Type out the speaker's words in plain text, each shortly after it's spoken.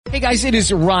Hey guys, it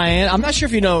is Ryan. I'm not sure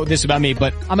if you know this about me,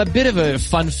 but I'm a bit of a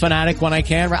fun fanatic when I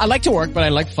can. I like to work, but I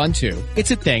like fun too. It's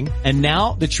a thing. And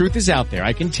now the truth is out there.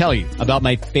 I can tell you about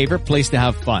my favorite place to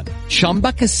have fun.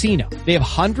 Chumba Casino. They have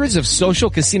hundreds of social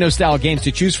casino style games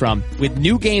to choose from with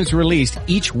new games released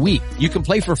each week. You can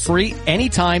play for free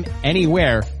anytime,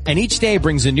 anywhere. And each day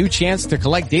brings a new chance to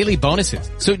collect daily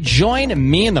bonuses. So join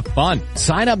me in the fun.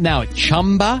 Sign up now at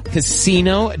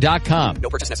ChumbaCasino.com. No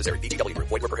purchase necessary. VGW Group.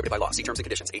 Void where prohibited by law. See terms and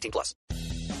conditions. 18+.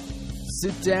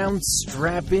 Sit down,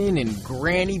 strap in, and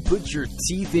Granny put your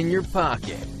teeth in your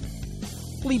pocket.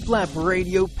 Leap Lap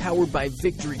Radio, powered by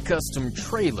Victory Custom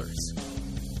Trailers,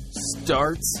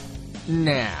 starts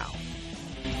now.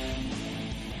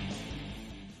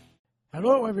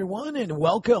 Hello, everyone, and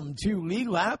welcome to Lead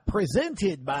Lap,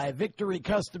 presented by Victory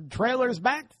Custom Trailers,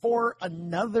 back for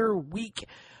another week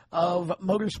of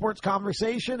motorsports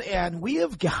conversation. And we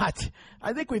have got,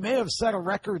 I think we may have set a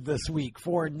record this week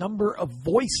for a number of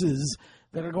voices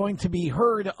that are going to be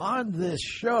heard on this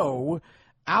show.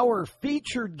 Our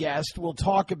featured guest we'll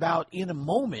talk about in a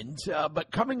moment,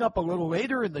 but coming up a little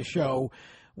later in the show,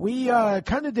 we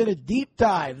kind of did a deep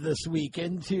dive this week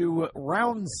into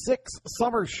round 6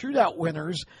 summer shootout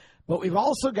winners, but we've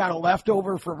also got a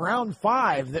leftover from round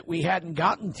 5 that we hadn't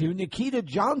gotten to. Nikita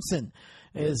Johnson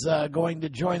is going to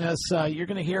join us. You're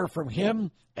going to hear from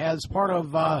him as part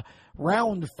of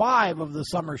round 5 of the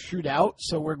summer shootout,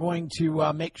 so we're going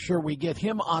to make sure we get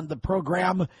him on the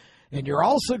program. And you're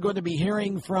also going to be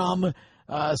hearing from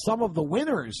some of the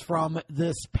winners from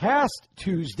this past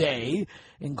Tuesday,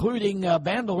 including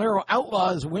Bandolero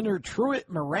Outlaws winner Truett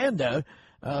Miranda,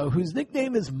 whose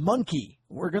nickname is Monkey.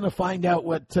 We're going to find out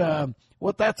what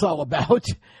that's all about.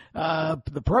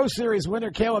 The Pro Series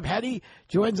winner Caleb Heddy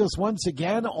joins us once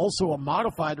again, also a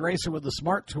modified racer with the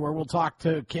Smart Tour. We'll talk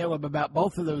to Caleb about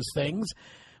both of those things.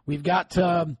 We've got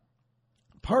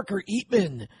Parker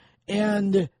Eatman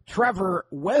and Trevor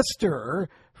Wester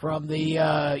from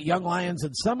the Young Lions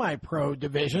and Semi-Pro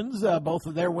divisions, both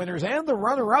of their winners, and the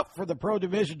runner-up for the Pro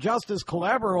division, Justice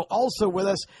Calabro, also with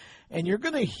us. And you're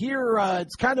going to hear,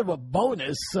 it's kind of a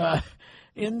bonus,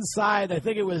 inside, I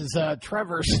think it was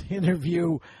Trevor's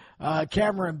interview,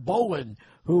 Cameron Bolin,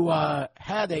 who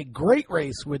had a great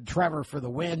race with Trevor for the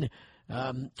win.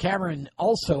 Cameron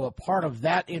also a part of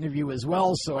that interview as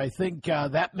well, so I think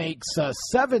that makes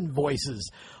 7 voices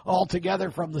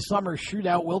altogether from the summer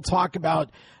shootout. We'll talk about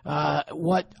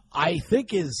what I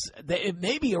think is, it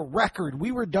may be a record.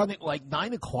 We were done at like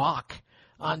 9 o'clock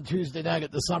on Tuesday night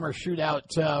at the summer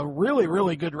shootout. Really,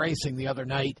 really good racing the other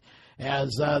night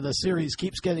as the series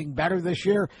keeps getting better this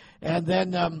year. And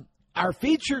then our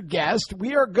featured guest,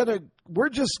 we're going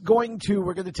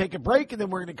to take a break, and then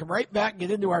we're going to come right back and get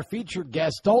into our featured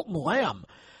guest, Dalton Lamb,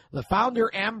 the founder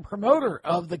and promoter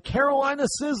of the Carolina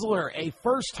Sizzler, a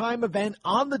first-time event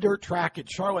on the dirt track at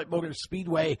Charlotte Motor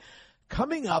Speedway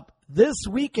coming up this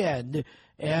weekend.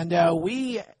 And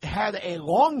we had a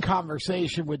long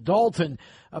conversation with Dalton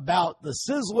about the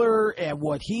Sizzler and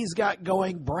what he's got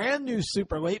going. Brand new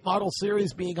super late model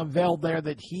series being unveiled there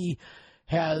that he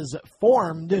has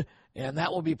formed, and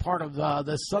that will be part of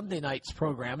this Sunday night's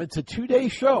program. It's a 2-day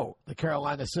show, the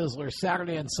Carolina Sizzler,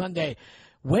 Saturday and Sunday.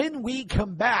 When we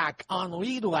come back on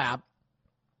Lead Lap,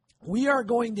 we are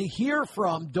going to hear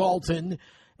from Dalton,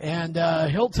 and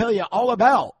he'll tell you all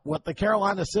about what the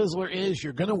Carolina Sizzler is.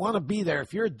 You're going to want to be there.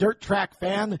 If you're a dirt track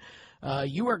fan,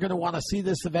 you are going to want to see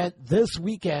this event this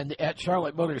weekend at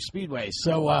Charlotte Motor Speedway.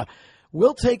 So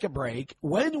we'll take a break.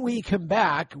 When we come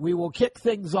back, we will kick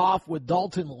things off with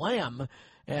Dalton Lamb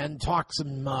and talk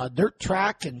some dirt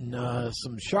track and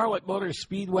some Charlotte Motor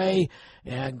Speedway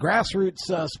and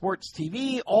Grassroots Sports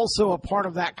TV, also a part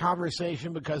of that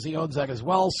conversation because he owns that as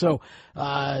well. So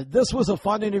this was a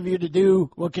fun interview to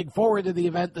do. Looking forward to the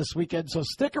event this weekend. So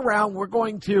stick around. We're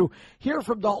going to hear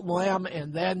from Dalton Lamb,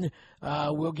 and then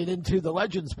we'll get into the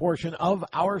Legends portion of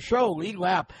our show. Lead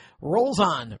Lap rolls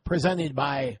on, presented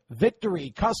by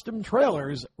Victory Custom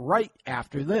Trailers, right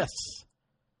after this.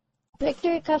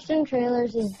 Victory Custom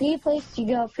Trailers is the place to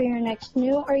go for your next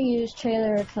new or used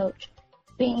trailer or coach.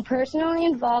 Being personally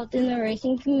involved in the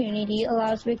racing community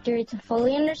allows Victory to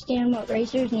fully understand what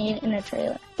racers need in a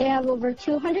trailer. They have over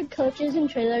 200 coaches and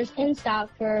trailers in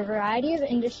stock for a variety of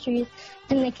industries,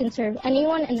 and they can serve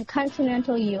anyone in the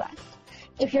continental U.S.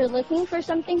 If you're looking for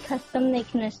something custom, they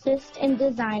can assist in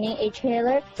designing a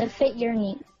trailer that fit your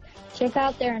needs. Check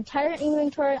out their entire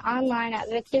inventory online at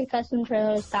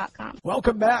victorycustomtrailers.com.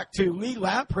 Welcome back to Lead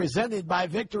Lap, presented by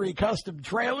Victory Custom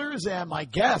Trailers, and my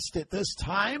guest at this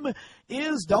time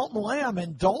is Dalton Lamb,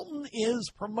 and Dalton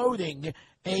is promoting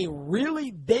a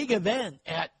really big event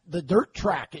at the dirt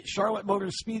track at Charlotte Motor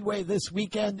Speedway this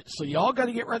weekend, so y'all got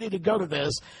to get ready to go to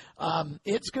this.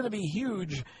 It's going to be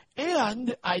huge,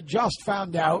 and I just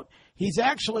found out he's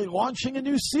actually launching a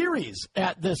new series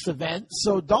at this event.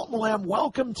 So, Dalton Lamb,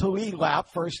 welcome to Lead Lap,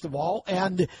 first of all.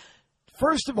 And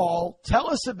first of all,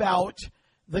 tell us about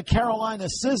the Carolina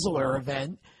Sizzler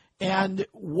event, and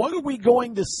what are we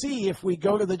going to see if we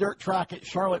go to the dirt track at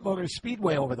Charlotte Motor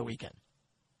Speedway over the weekend?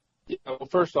 Yeah, well,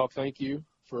 first off, thank you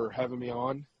for having me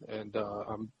on, and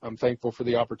I'm thankful for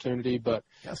the opportunity. But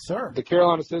yes, sir. The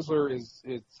Carolina Sizzler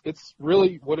it's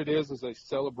really what it is a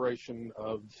celebration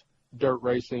of dirt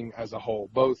racing as a whole,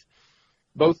 both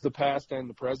the past and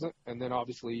the present, and then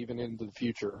obviously even into the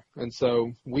future. And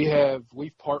so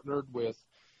we've partnered with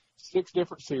 6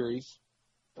 different series.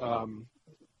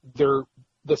 The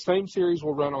same series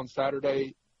will run on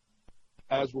Saturday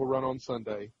as will run on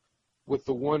Sunday, with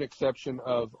the one exception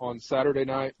of on Saturday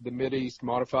night the Mid-East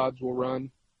Modifieds will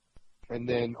run, and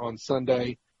then on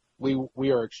Sunday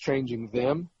we are exchanging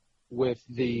them with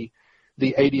the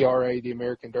ADRA, the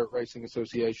American Dirt Racing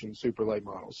Association Super Late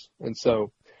Models. And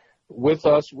so with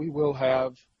us, we will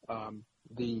have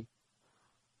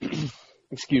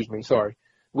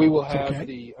we will have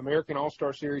the American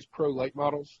All-Star Series Pro Late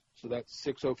Models, so that's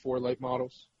 604 late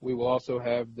models. We will also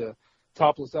have the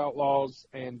Topless Outlaws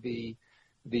and the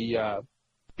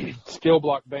Skill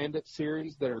Block Bandit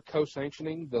series that are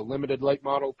co-sanctioning the limited late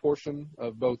model portion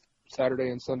of both Saturday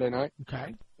and Sunday night.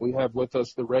 Okay. We have with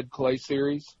us the Red Clay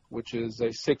series, which is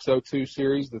a 602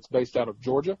 series that's based out of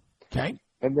Georgia. Okay.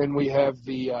 And then we have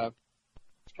the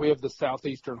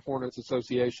Southeastern Hornets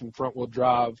Association front wheel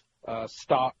drive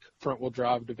stock front wheel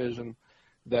drive division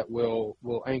that will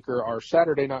anchor our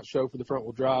Saturday night show for the front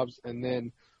wheel drives, and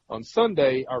then on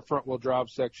Sunday our front wheel drive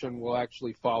section will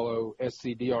actually follow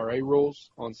SCDRA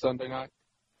rules on Sunday night.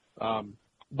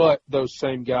 But those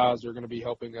same guys are going to be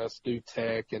helping us do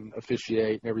tech and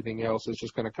officiate and everything else. It's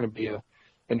just going to kind of be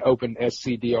an open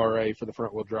SCDRA for the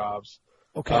front wheel drives.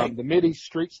 Okay. The Mid-East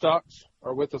Street Stocks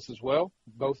are with us as well,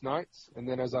 both nights. And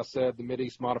then, as I said, the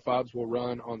Mid-East Modifieds will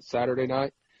run on Saturday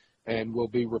night and will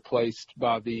be replaced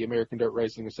by the American Dirt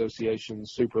Racing Association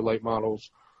Super Late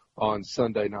Models on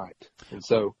Sunday night. And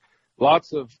so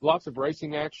lots of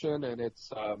racing action, and it's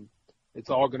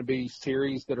all going to be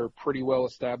series that are pretty well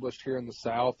established here in the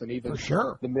South and even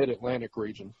the Mid-Atlantic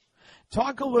region.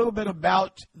 Talk a little bit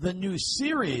about the new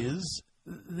series,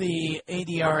 the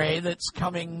ADRA, that's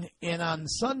coming in on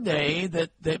Sunday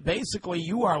that basically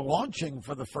you are launching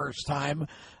for the first time.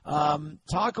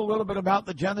 Talk a little bit about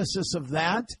the genesis of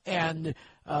that, and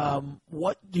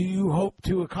what do you hope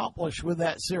to accomplish with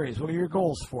that series? What are your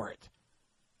goals for it?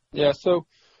 Yeah, so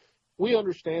we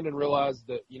understand and realize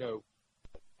that,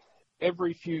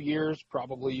 every few years,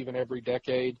 probably even every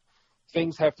decade,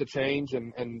 things have to change,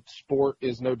 and sport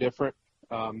is no different.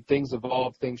 Things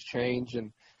evolve, things change,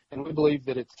 and we believe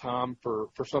that it's time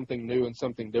for something new and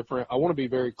something different. I want to be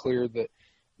very clear that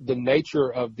the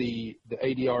nature of the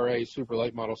ADRA Super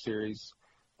Late Model Series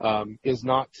is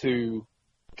not to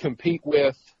compete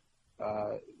with,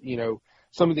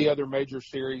 some of the other major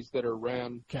series that are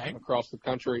ran across the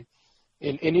country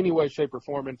in any way, shape, or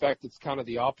form. In fact, it's kind of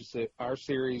the opposite. Our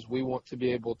series, we want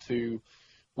to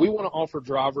offer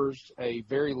drivers a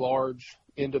very large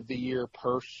end-of-the-year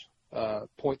purse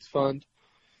points fund.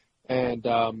 And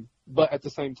but at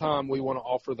the same time, we want to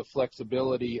offer the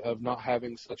flexibility of not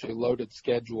having such a loaded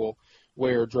schedule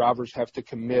where drivers have to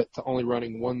commit to only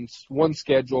running one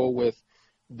schedule with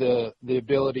the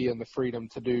ability and the freedom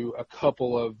to do a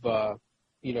couple of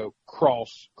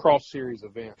cross series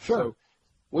events. Sure. So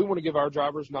we want to give our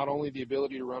drivers not only the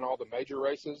ability to run all the major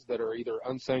races that are either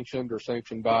unsanctioned or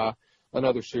sanctioned by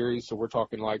another series. So we're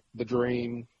talking like the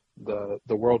Dream, the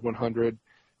World 100,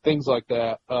 things like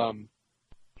that.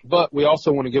 But we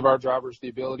also want to give our drivers the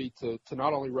ability to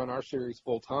not only run our series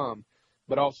full time,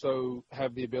 but also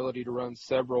have the ability to run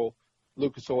several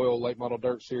Lucas Oil Late Model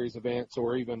Dirt Series events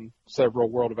or even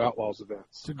several World of Outlaws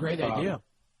events. It's a great idea.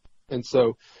 And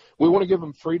so we want to give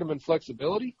them freedom and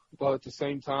flexibility, while at the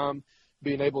same time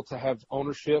being able to have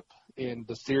ownership in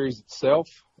the series itself,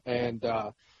 and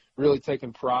really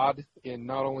taking pride in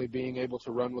not only being able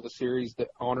to run with a series that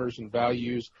honors and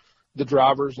values the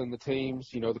drivers and the teams,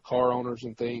 the car owners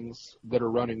and things that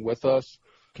are running with us,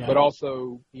 but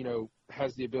also,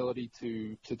 has the ability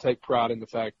to take pride in the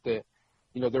fact that,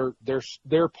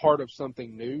 they're part of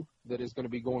something new that is going to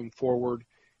be going forward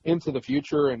into the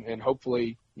future and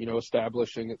hopefully,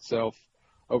 establishing itself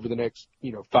over the next,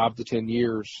 5 to 10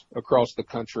 years across the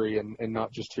country and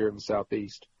not just here in the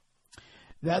Southeast.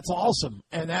 That's awesome.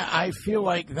 And I feel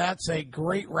like that's a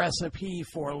great recipe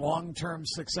for long-term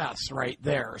success right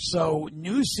there. So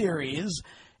new series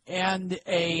and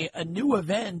a new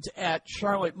event at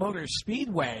Charlotte Motor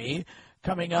Speedway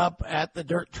coming up at the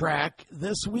dirt track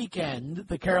this weekend,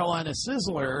 the Carolina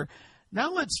Sizzler.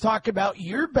 Now let's talk about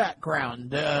your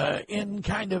background in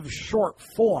kind of short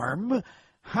form.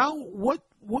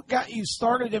 What got you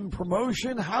started in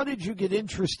promotion? How did you get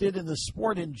interested in the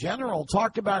sport in general?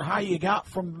 Talk about how you got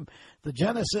from the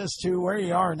genesis to where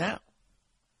you are now.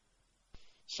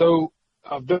 So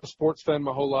I've been a sports fan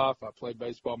my whole life. I played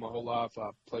baseball my whole life.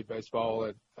 I played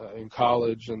baseball in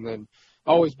college, and then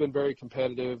always been very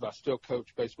competitive. I still coach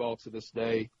baseball to this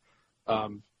day.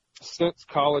 Since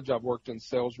college, I've worked in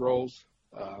sales roles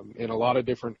in a lot of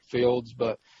different fields,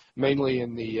 but mainly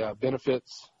in the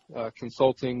benefits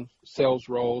consulting sales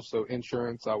role. So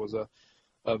insurance, I was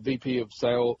a VP of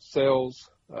sales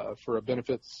for a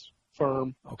benefits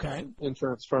firm,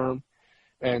 insurance firm.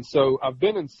 And so I've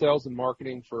been in sales and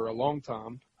marketing for a long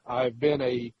time. I've been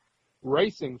a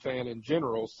racing fan in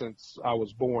general since I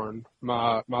was born.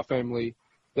 My family,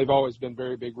 they've always been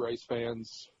very big race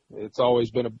fans. It's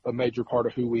always been a major part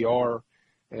of who we are.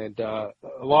 And a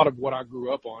lot of what I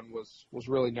grew up on was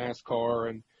really NASCAR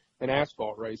and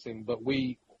asphalt racing. But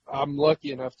I'm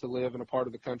lucky enough to live in a part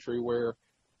of the country where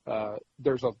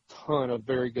there's a ton of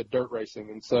very good dirt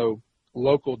racing. And so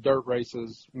local dirt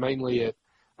races, mainly at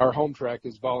our home track,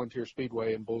 is Volunteer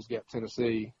Speedway in Bulls Gap,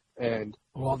 Tennessee. And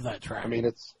love that track. I mean,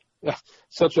 it's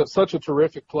such a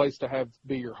terrific place to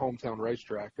be your hometown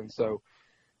racetrack. And so,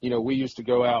 we used to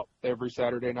go out every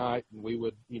Saturday night and we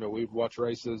would watch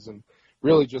races. And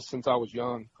really just since I was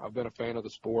young, I've been a fan of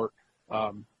the sport.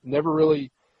 Never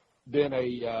really been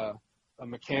a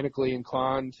mechanically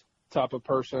inclined type of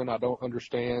person. I don't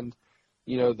understand,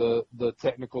 the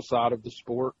technical side of the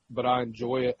sport, but I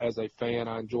enjoy it as a fan.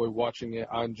 I enjoy watching it.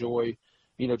 I enjoy,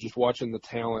 just watching the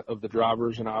talent of the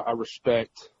drivers, and I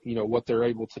respect, what they're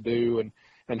able to do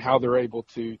and how they're able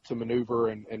to maneuver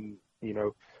and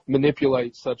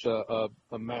manipulate such a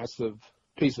massive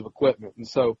piece of equipment. And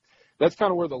so that's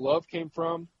kind of where the love came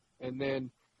from. And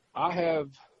then I have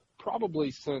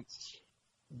probably since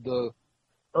the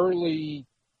early,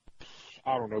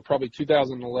 probably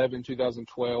 2011,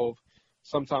 2012,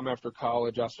 sometime after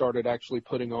college, I started actually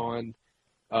putting on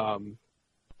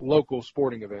local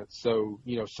sporting events. So,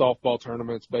 softball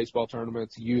tournaments, baseball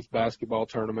tournaments, youth basketball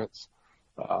tournaments,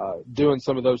 doing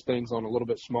some of those things on a little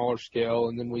bit smaller scale.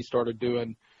 And then we started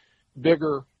doing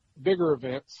bigger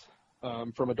events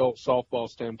from adult softball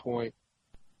standpoint.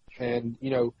 And,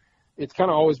 it's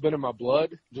kind of always been in my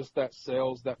blood, just that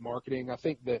sales, that marketing. I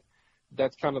think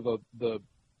that's kind of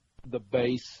the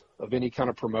base of any kind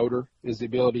of promoter, is the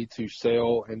ability to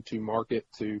sell and to market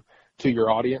to your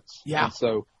audience. Yeah. And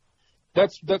so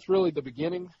that's really the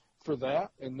beginning for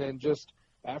that. And then just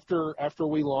after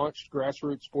we launched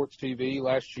Grassroots Sports TV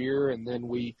last year, and then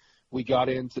we got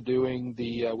into doing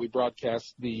we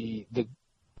broadcast the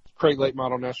Craig Late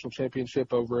Model National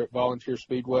Championship over at Volunteer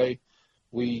Speedway.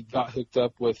 We got hooked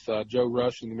up with Joe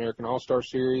Rush in the American All-Star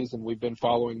Series, and we've been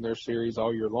following their series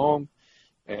all year long.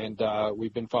 And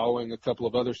we've been following a couple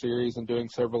of other series and doing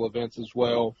several events as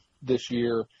well this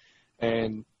year.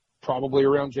 And probably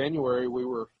around January, we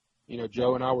were,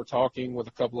 Joe and I were talking with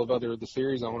a couple of the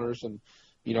series owners, and,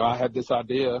 I had this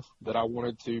idea that I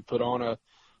wanted to put on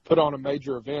a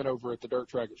major event over at the dirt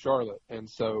track at Charlotte. And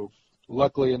so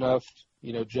luckily enough,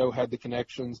 Joe had the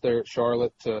connections there at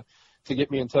Charlotte to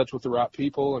get me in touch with the right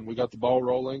people, and we got the ball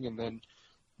rolling. And then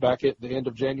back at the end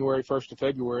of January, 1st of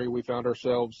February, we found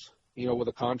ourselves, with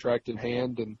a contract in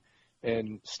hand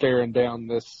and staring down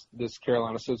this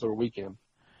Carolina Sizzler weekend.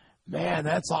 Man,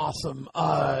 that's awesome.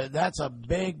 That's a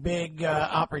big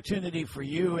opportunity for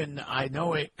you, and I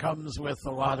know it comes with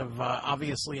a lot of,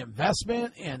 obviously,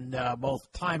 investment and both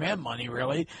time and money,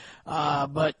 really.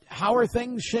 But how are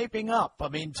things shaping up? I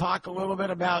mean, talk a little bit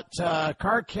about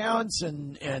car counts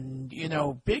and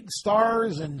big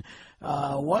stars, and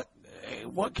what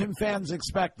can fans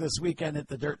expect this weekend at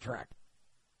the dirt track?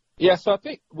 Yeah, so I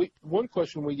think one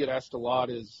question we get asked a lot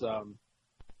is,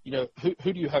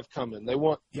 who do you have coming? They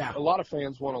want a lot of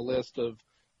fans want a list of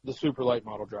the super late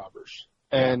model drivers,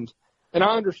 and I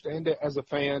understand it as a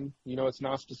fan. It's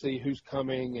nice to see who's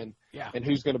coming and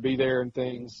who's going to be there and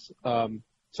things. So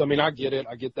I mean, I get it.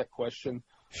 I get that question.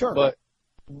 Sure. But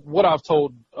what I've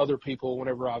told other people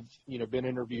whenever I've been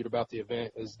interviewed about the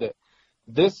event is that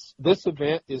this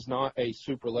event is not a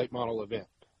super late model event.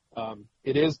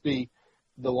 It is the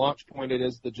the launch point. It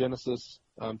is the genesis,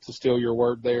 to steal your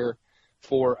word there,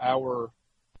 for our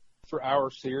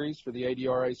series for the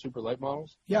ADRA Super Late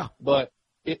Models. Yeah. But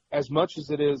as much as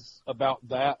it is about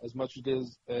that, as much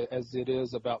as it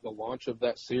is about the launch of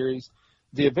that series,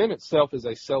 the event itself is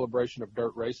a celebration of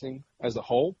dirt racing as a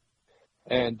whole,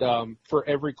 and for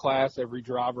every class, every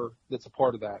driver that's a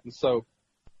part of that. And so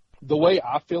the way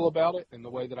I feel about it, and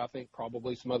the way that I think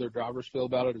probably some other drivers feel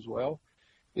about it as well,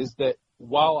 is that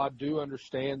while I do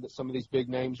understand that some of these big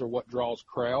names are what draws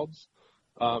crowds,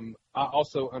 I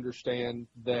also understand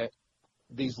that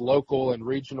these local and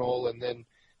regional, and then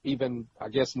even, I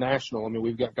guess, national, I mean,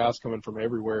 we've got guys coming from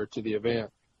everywhere to the event,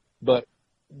 but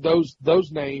those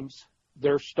names,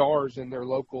 they're stars in their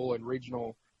local and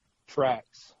regional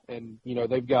tracks, and, you know,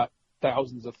 they've got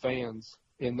thousands of fans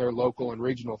in their local and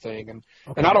regional thing. And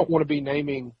I don't want to be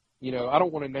naming, you know, I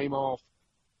don't want to name off,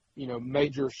 you know,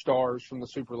 major stars from the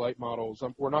super late models.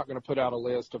 We're not going to put out a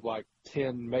list of like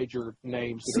 10 major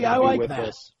names that are going to be with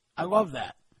us. I love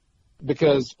that.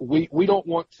 Because we don't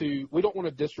want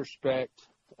to disrespect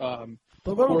or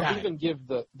even give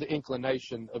the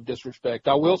inclination of disrespect.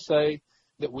 I will say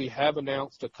that we have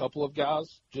announced a couple of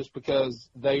guys just because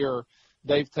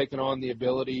they've taken on the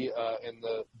ability and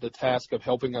the task of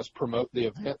helping us promote the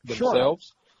event themselves.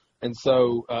 Sure. And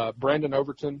so Brandon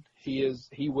Overton,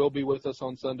 he will be with us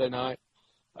on Sunday night.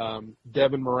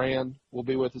 Devin Moran will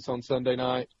be with us on Sunday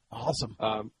night. Awesome.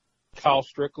 Kyle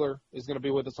Strickler is going to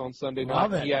be with us on Sunday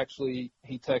night.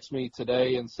 He texted me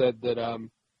today and said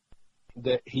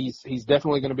that he's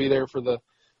definitely going to be there for the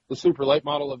super late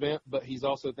model event, but he's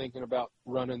also thinking about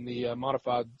running the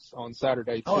modifieds on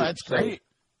Saturday too. Oh, that's great.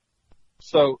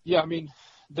 So yeah, I mean,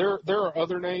 there are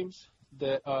other names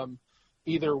that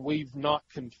either we've not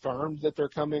confirmed that they're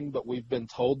coming, but we've been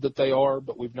told that they are,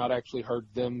 but we've not actually heard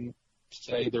them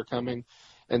say they're coming.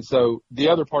 And so the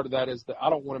other part of that is that I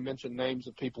don't want to mention names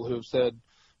of people who have said,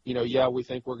 you know, yeah, we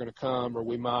think we're going to come, or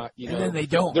we might, you know. And then they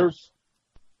don't.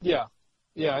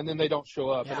 Yeah, and then they don't show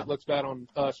up, and it looks bad on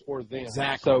us or them.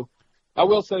 Exactly. So I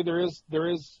will say there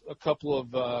is a couple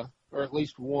of, or at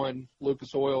least one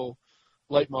Lucas Oil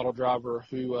late model driver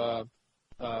who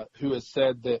has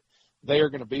said that they are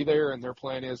going to be there, and their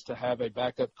plan is to have a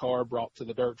backup car brought to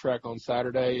the dirt track on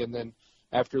Saturday, and then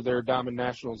after their Diamond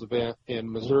Nationals event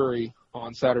in Missouri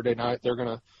on Saturday night, they're going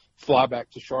to fly back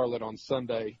to Charlotte on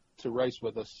Sunday to race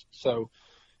with us. So,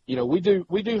 you know, we do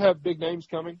have big names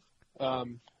coming,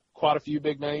 quite a few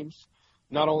big names,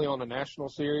 not only on the national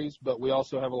series, but we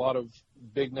also have a lot of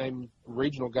big name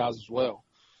regional guys as well.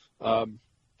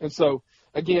 And so,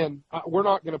 again, we're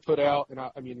not going to put out, and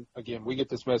I mean, again, we get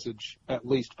this message at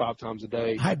least 5 times a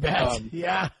day. I bet,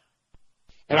 yeah.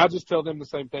 And I just tell them the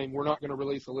same thing. We're not going to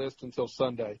release a list until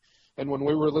Sunday. And when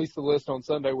we release the list on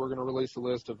Sunday, we're going to release a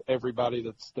list of everybody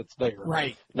that's there.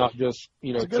 Right. Not just,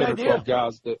 you know, 10 or 12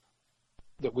 guys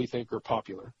that we think are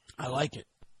popular. I like it.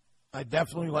 I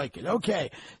definitely like it.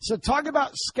 Okay. So talk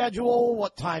about schedule,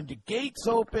 what time do gates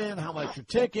open, how much are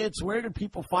tickets, where do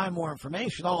people find more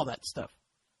information, all that stuff.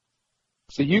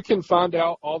 So you can find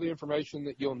out all the information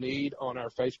that you'll need on our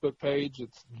Facebook page.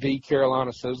 It's The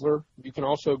Carolina Sizzler. You can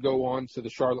also go on to the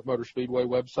Charlotte Motor Speedway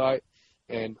website,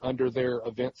 and under their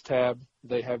events tab,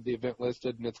 they have the event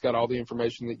listed, and it's got all the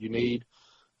information that you need.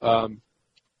 Right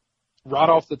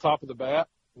off the top of the bat,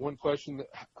 one question that,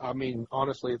 I mean,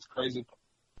 honestly, it's crazy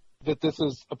that this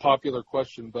is a popular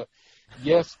question, but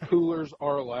yes, coolers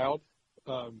are allowed.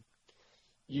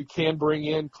 You can bring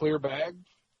in clear bags.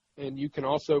 And you can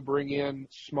also bring in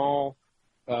small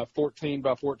 14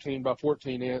 by 14 by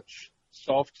 14 inch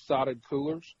soft-sided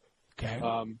coolers. Okay.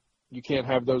 You can't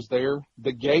have those there.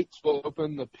 The gates will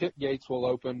open, the pit gates will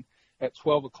open at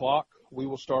 12 o'clock. We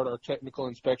will start our technical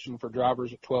inspection for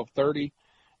drivers at 12:30.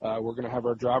 We're going to have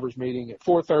our drivers meeting at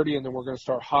 4:30, and then we're going to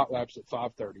start hot laps at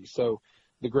 5:30. So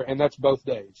and that's both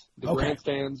days. The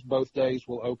grandstands both days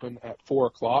will open at 4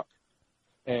 o'clock.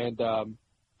 And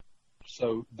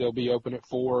so they'll be open at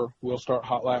 4. We'll start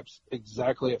hot laps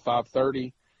exactly at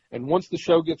 5:30. And once the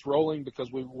show gets rolling,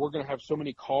 because we're going to have so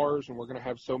many cars and we're going to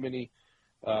have so many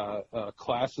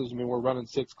classes. I mean, we're running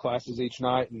 6 classes each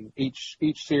night, and each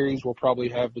series will probably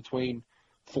have between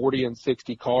 40 and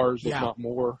 60 cars, if not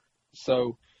more.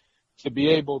 So to be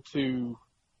able to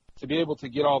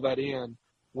get all that in,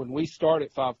 when we start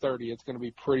at 5:30, it's going to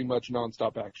be pretty much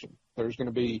nonstop action. There's going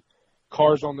to be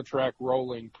cars on the track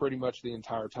rolling pretty much the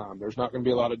entire time. There's not going to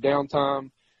be a lot of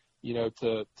downtime, you know,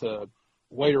 to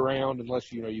wait around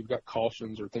unless, you know, you've got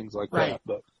cautions or things like that.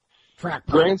 But track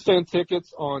grandstand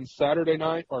tickets on Saturday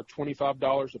night are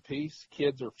 $25 a piece.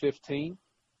 Kids are $15.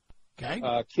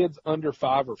 Okay. Kids under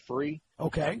 5 are free.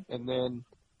 Okay. And then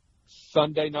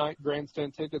Sunday night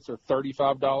grandstand tickets are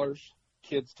 $35.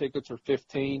 Kids tickets are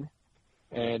 $15,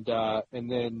 and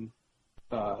then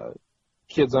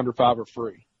kids under 5 are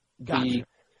free. Gotcha.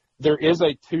 There is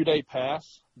a 2-day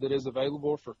pass that is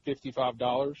available for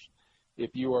 $55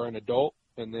 if you are an adult,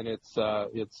 and then it's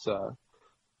 $25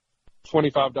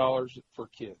 for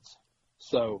kids.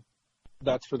 So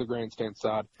that's for the grandstand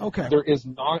side. Okay. There is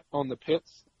not on the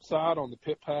pits side, on the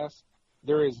pit pass,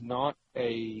 there is not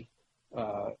a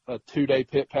 2-day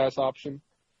pit pass option.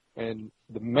 And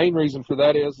the main reason for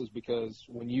that is because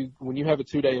when you have a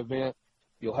 2-day event,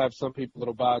 you'll have some people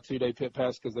that'll buy a 2-day pit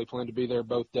pass because they plan to be there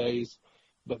both days.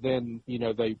 But then,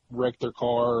 they wreck their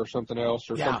car or something else,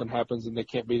 or something happens and they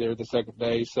can't be there the second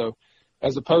day. So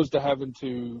as opposed to having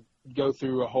to go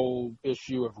through a whole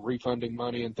issue of refunding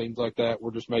money and things like that,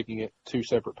 we're just making it 2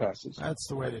 separate passes. That's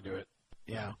the way to do it.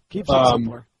 Yeah. Keeps it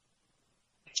simpler.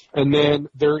 And then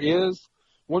there is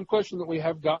one question that we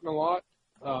have gotten a lot.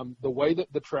 The way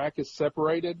that the track is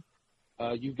separated,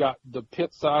 you've got the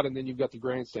pit side and then you've got the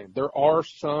grandstand. There are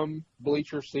some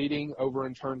bleacher seating over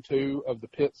in turn 2 of the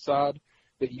pit side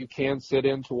that you can sit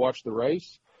in to watch the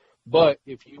race. But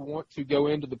if you want to go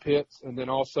into the pits and then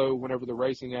also whenever the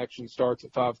racing action starts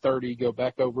at 5:30, go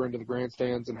back over into the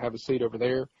grandstands and have a seat over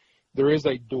there, there is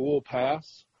a dual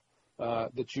pass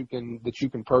that you can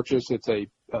purchase. It's a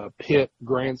pit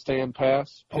grandstand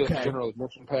pass, pit general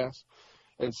admission pass.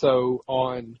 And so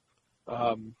on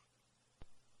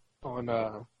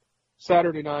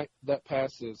Saturday night, that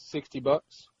pass is $60.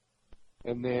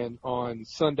 And then on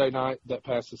Sunday night, that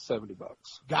pass is $70.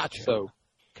 Gotcha. So,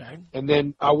 okay. And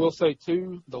then I will say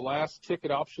too, the last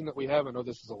ticket option that we have, I know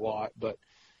this is a lot, but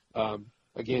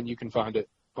again, you can find it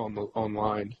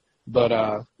online.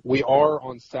 But we are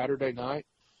on Saturday night.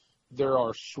 There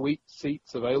are suite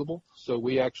seats available, so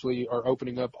we actually are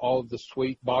opening up all of the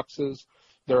suite boxes.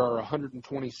 There are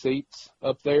 120 seats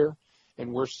up there,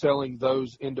 and we're selling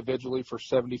those individually for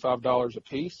 $75 a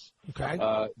piece. Okay.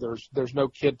 There's no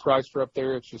kid price for up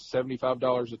there. It's just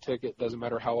 $75 a ticket. Doesn't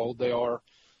matter how old they are.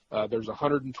 There's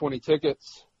 120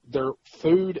 tickets. Their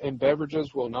food and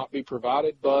beverages will not be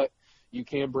provided, but you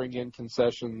can bring in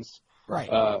concessions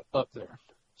up there.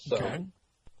 So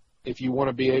if you want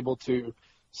to be able to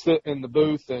sit in the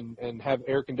booth and have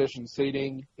air-conditioned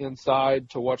seating inside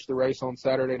to watch the race on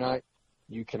Saturday night,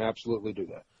 you can absolutely do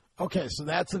that. Okay, so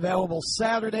that's available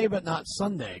Saturday but not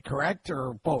Sunday, correct,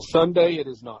 or both? Sunday it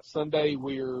is not. Sunday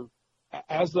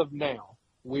as of now,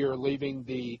 we are leaving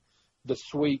the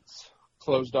suites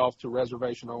closed off to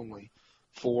reservation only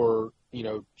for,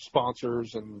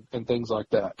 sponsors and things like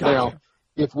that. Gotcha. Now,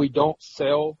 if we don't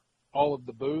sell all of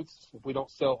the booths, if we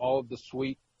don't sell all of the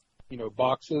suite,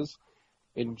 boxes,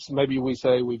 and maybe we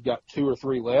say we've got 2 or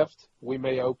 3 left, we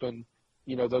may open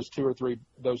those two or three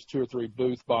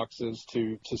booth boxes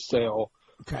to sell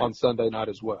on Sunday night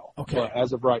as well. Okay. But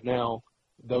as of right now,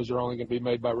 those are only going to be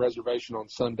made by reservation on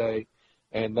Sunday,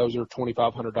 and those are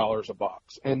 $2,500 a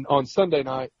box. And on Sunday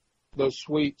night, those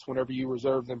suites, whenever you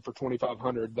reserve them for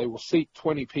 $2,500, they will seat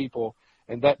 20 people,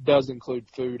 and that does include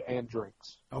food and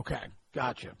drinks. Okay,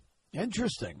 gotcha.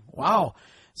 Interesting. Wow.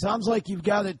 Sounds like you've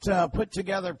got it put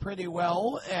together pretty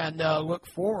well, and look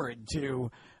forward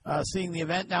to seeing the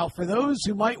event. Now, for those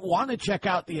who might want to check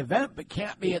out the event but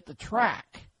can't be at the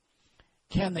track,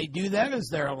 can they do that? Is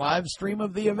there a live stream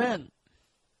of the event?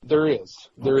 There is.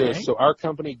 There is. So our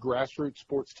company, Grassroots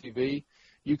Sports TV,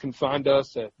 you can find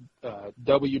us at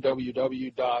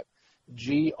www.gr,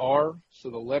 so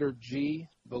the letter G,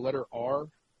 the letter R,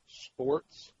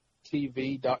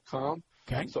 sportstv.com.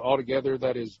 Okay. So altogether,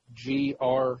 that is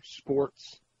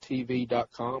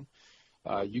grsportstv.com.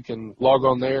 You can log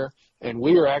on there. And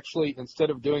we are actually, instead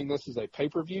of doing this as a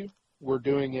pay-per-view, we're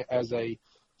doing it as a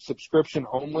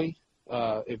subscription-only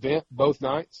event both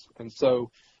nights. And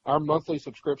so our monthly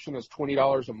subscription is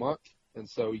 $20 a month. And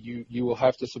so you will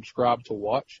have to subscribe to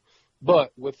watch.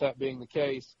 But with that being the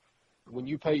case, when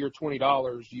you pay your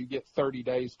 $20, you get 30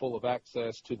 days full of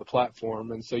access to the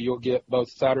platform. And so you'll get both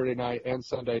Saturday night and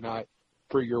Sunday night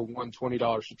for your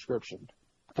 $120 subscription.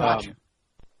 Gotcha.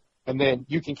 And then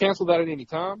you can cancel that at any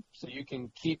time. So you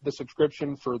can keep the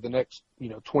subscription for the next,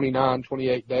 29,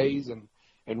 28 days and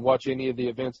watch any of the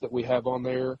events that we have on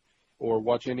there, or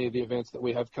watch any of the events that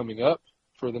we have coming up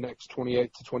for the next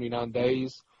 28 to 29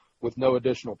 days with no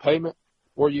additional payment.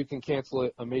 Or you can cancel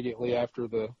it immediately after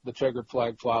the checkered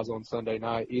flag flies on Sunday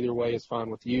night. Either way is fine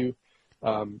with you.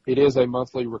 It is a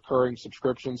monthly recurring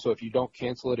subscription, so if you don't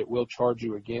cancel it, it will charge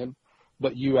you again.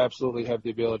 But you absolutely have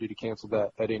the ability to cancel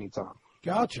that at any time.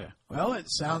 Gotcha. Well, it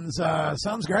sounds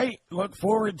great. Look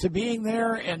forward to being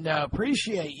there and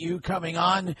appreciate you coming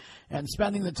on and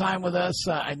spending the time with us.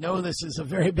 I know this is a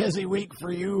very busy week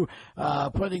for you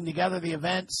putting together the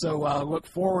event, so look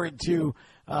forward to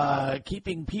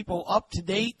keeping people up to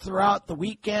date throughout the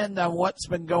weekend on what's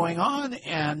been going on.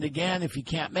 And, again, if you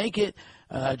can't make it,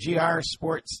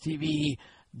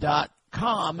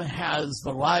 grsportstv.com has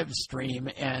the live stream,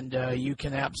 and you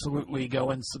can absolutely go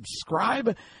and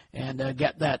subscribe and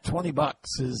get that. $20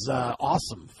 is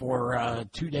awesome for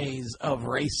 2 days of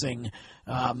racing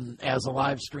as a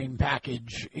live stream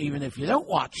package, even if you don't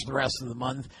watch the rest of the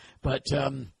month. But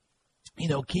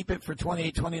keep it for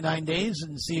 28, 29 days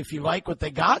and see if you like what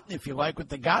they got. And if you like what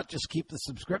they got, just keep the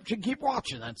subscription. Keep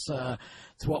watching. That's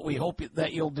what we hope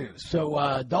that you'll do.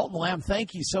 So, Dalton Lamb,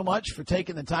 thank you so much for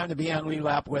taking the time to be on Lead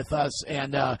Lap with us,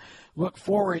 and look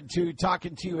forward to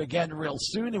talking to you again real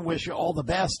soon, and wish you all the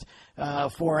best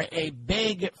for a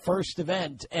big first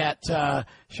event at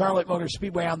Charlotte Motor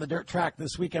Speedway on the dirt track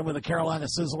this weekend with the Carolina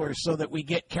Sizzler, so that we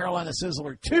get Carolina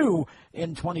Sizzler 2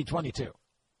 in 2022.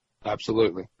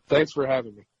 Absolutely. Thanks for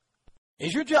having me.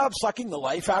 Is your job sucking the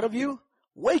life out of you?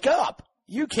 Wake up.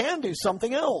 You can do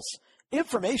something else.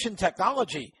 Information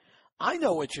technology. I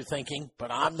know what you're thinking,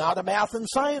 but I'm not a math and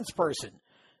science person.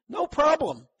 No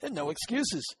problem and no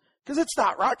excuses, because it's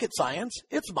not rocket science.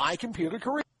 It's my computer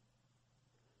career.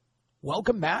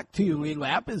 Welcome back to Lead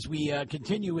Lap. As we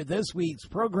continue with this week's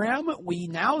program, we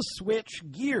now switch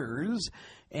gears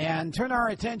and turn our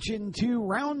attention to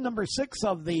round number 6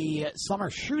 of the summer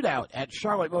shootout at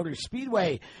Charlotte Motor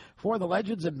Speedway for the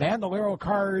Legends and Bandolero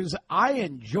cars. I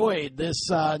enjoyed this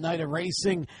night of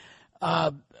racing.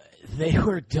 They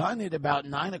were done at about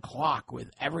 9 o'clock with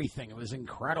everything. It was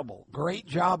incredible. Great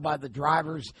job by the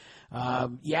drivers.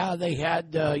 They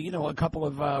had, a couple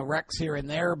of wrecks here and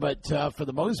there, but for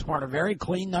the most part, a very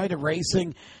clean night of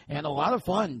racing and a lot of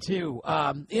fun, too.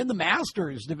 In the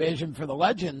Masters division for the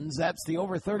Legends, that's the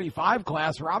over 35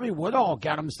 class, Robbie Woodall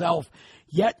got himself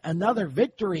yet another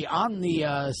victory on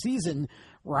the season.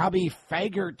 Robbie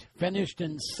Fagert finished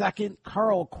in second.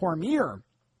 Carl Cormier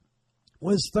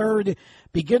was third.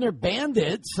 Beginner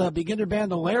Bandits, Beginner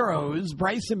Bandoleros,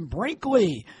 Bryson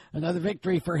Brinkley, another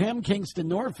victory for him. Kingston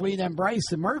Norfleet and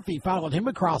Bryson Murphy followed him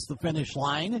across the finish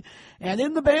line. And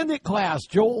in the Bandit class,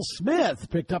 Joel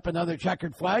Smith picked up another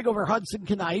checkered flag over Hudson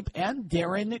Knipe and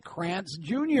Darren Krantz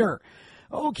Jr.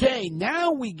 Okay,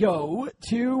 now we go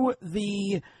to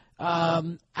the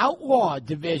Outlaw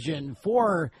division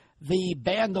for the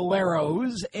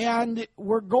Bandoleros, and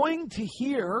we're going to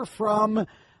hear from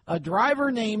a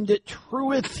driver named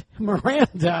Truett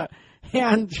Miranda,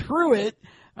 and Truett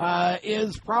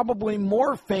is probably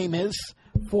more famous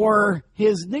for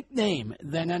his nickname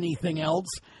than anything else,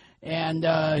 and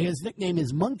his nickname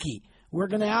is Monkey. We're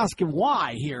going to ask him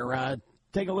why here.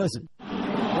 Take a listen.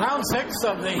 Round 6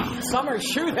 of the summer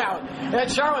shootout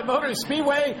at Charlotte Motor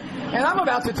Speedway, and I'm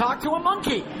about to talk to a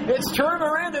monkey. It's Truett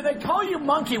Miranda. They call you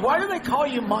Monkey. Why do they call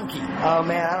you Monkey? Oh,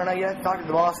 man, I don't know. You have to talk to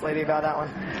the boss lady about that one.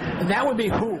 And that would be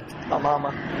who? My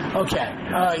mama. Okay.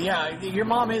 Your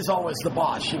mom is always the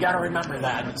boss. You got to remember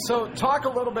that. So talk a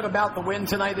little bit about the win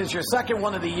tonight. It's your second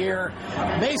one of the year.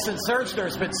 Mason Searchner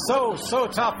has been so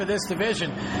tough for this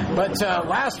division. But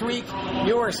last week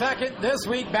you were second. This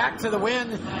week back to the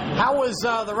win. How was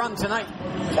the run tonight?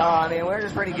 We're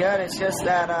just pretty good. It's just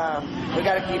that we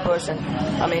got to keep pushing.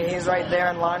 He's right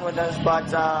there in line with us, but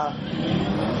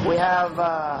we have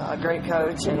a great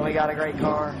coach and we got a great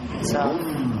car. So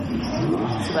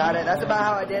that's about it. That's about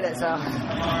how I did it. So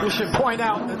we should point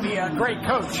out that the great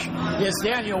coach is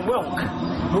Daniel Wilk,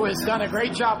 who has done a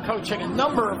great job coaching a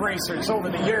number of racers over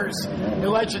the years in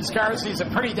Legends cars. He's a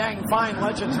pretty dang fine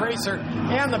Legends racer,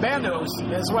 and the Bandos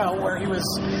as well, where he was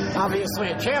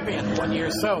obviously a champion one year.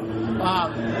 So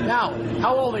now,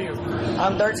 how old are you?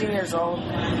 I'm 13 years old.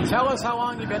 Tell us how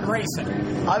long you've been racing.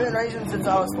 I've been racing since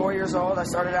I was 4 years old. I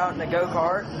started out in a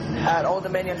go-kart at Old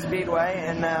Dominion Speedway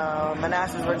in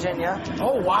Manassas, Virginia.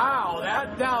 Oh, wow.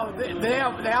 They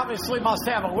obviously must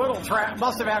have had a little track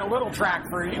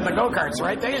for the go-karts,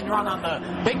 right? They didn't run on the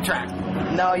big track.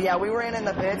 No, yeah, we ran in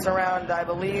the pits around, I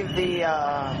believe, the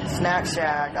Snack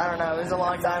Shack. I don't know. It was a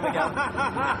long time ago.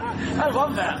 I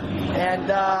love that.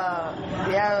 And,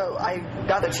 I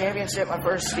got the championship my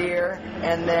first year,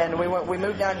 and then we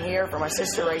moved down here for my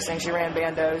sister racing. She ran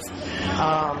Bandos.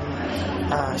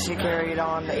 She carried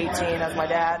on the 18 as my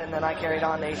dad, and then I carried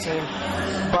on the 18.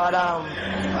 But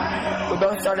we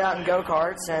both started out in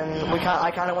go-karts, and I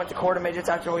kind of went to quarter midgets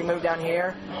after we moved down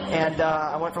here, and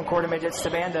I went from quarter midgets to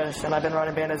bandos, and I've been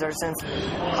running bandos ever since.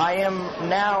 I am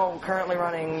now currently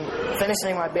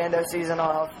finishing my bando season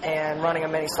off and running a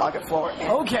mini stock at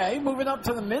Florida. Okay, moving up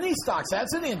to the mini stocks.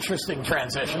 That's an interesting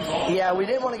transition. Yeah, we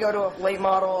didn't want to go to a late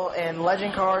model and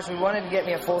legend cars. We wanted to get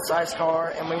me a full-size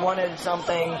car, and we wanted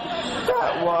something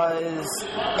that was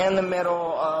in the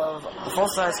middle of a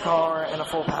full-size car and a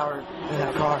full-powered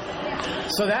car.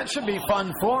 So that should be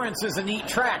fun. Florence is a neat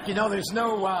track. There's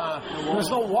no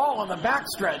wall on the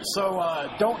backstretch, so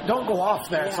don't go off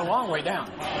there. It's a long way down.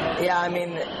 Yeah, I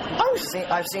mean,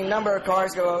 I've seen a number of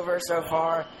cars go over so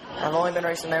far. I've only been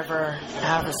racing there for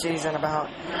half a season about,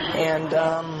 and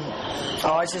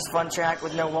it's just a fun track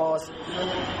with no walls.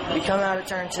 You come out of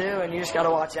turn 2, and you just got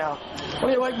to watch out. What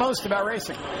do you like most about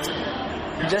racing?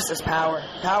 Just this power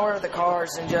of the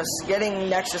cars, and just getting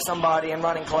next to somebody and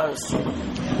running close.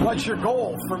 What's your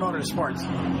goal for motorsports?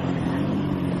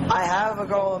 I have a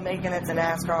goal of making it to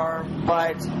NASCAR,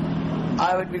 but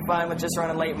I would be fine with just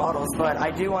running late models, but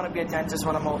I do want to be a dentist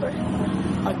when I'm older.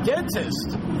 A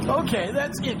dentist? Okay,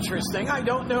 that's interesting. I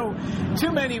don't know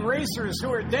too many racers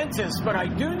who are dentists, but I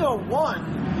do know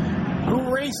one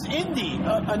who raced Indy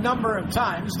a number of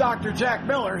times. Dr. Jack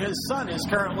Miller, his son, is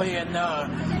currently in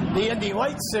the Indy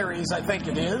Lights series, I think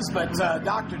it is, but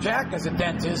Dr. Jack is a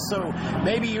dentist, so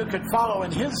maybe you could follow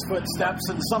in his footsteps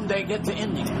and someday get to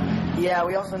Indy. Yeah,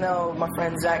 we also know my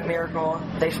friend Zach Miracle.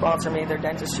 They sponsor me their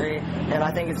dentistry, and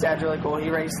I think his dad's really cool. He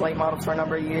raced late models for a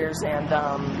number of years, and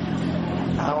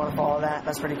I want to follow that.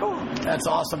 That's pretty cool. That's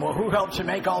awesome. Well, who helped you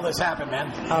make all this happen,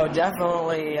 man? Oh,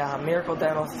 definitely Miracle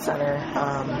Dental Center,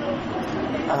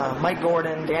 Mike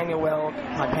Gordon, Daniel Wilk,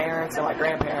 my parents, and my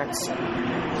grandparents.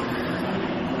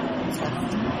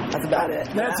 That's about it.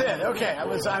 That's it. Okay. I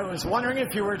was wondering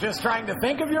if you were just trying to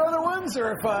think of your other ones,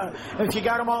 or if you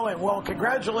got them all in. Well,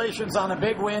 congratulations on a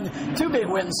big win. 2 big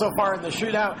wins so far in the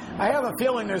shootout. I have a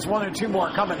feeling there's 1 or 2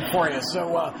 more coming for you.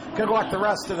 So good luck the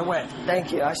rest of the way.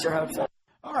 Thank you. I sure hope so.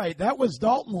 All right, that was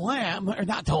Dalton Lamb, or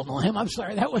not Dalton Lamb, I'm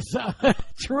sorry, that was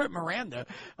Truett Miranda.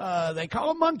 They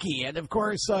call him Monkey, and of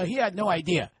course, he had no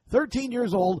idea. 13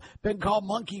 years old, been called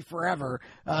Monkey forever,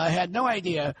 had no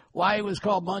idea why he was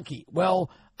called Monkey.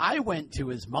 Well, I went to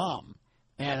his mom,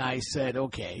 and I said,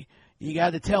 okay, you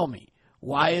got to tell me,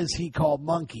 why is he called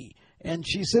Monkey? And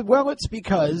she said, well, it's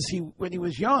because when he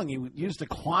was young, he used to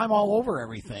climb all over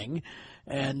everything.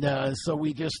 And so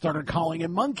we just started calling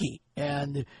him Monkey.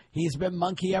 And he's been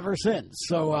Monkey ever since.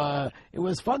 So it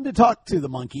was fun to talk to the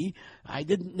monkey. I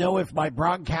didn't know if my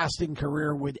broadcasting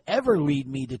career would ever lead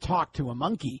me to talk to a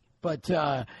monkey. But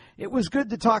it was good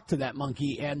to talk to that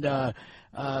monkey. And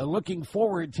looking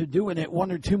forward to doing it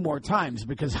 1 or 2 more times,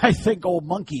 because I think old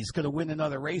Monkey's going to win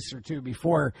another race or 2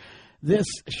 before this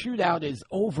shootout is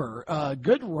over.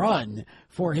 Good run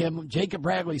for him. Jacob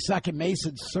Bradley second,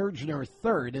 Mason Surgener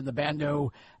third in the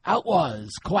Bando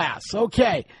Outlaws class.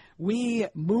 Okay, we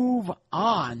move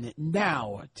on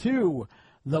now to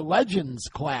the Legends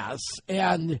class,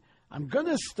 and I'm going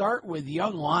to start with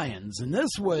Young Lions. And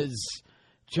this was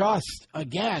just,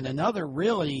 again, another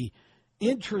really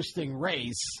interesting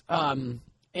race. And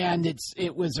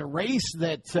it was a race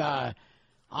that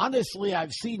honestly,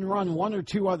 I've seen run 1 or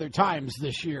 2 other times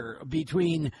this year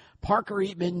between Parker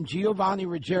Eatman, Giovanni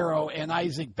Ruggiero, and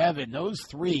Isaac Bevan. Those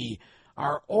 3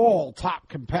 are all top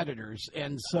competitors.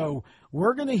 And so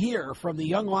we're going to hear from the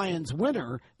Young Lions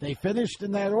winner. They finished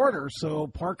in that order. So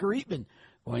Parker Eatman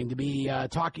going to be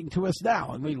talking to us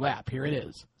now in lead lap. Here it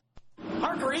is.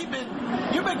 Parker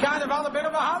Eatman, you've been kind of on a bit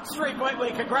of a hot streak lately.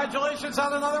 Congratulations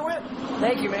on another win.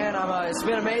 Thank you, man. It's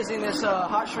been amazing, this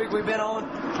hot streak we've been on.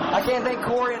 I can't thank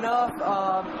Corey enough.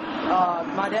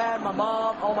 My dad, my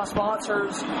mom, all my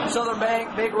sponsors, Southern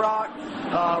Bank, Big Rock,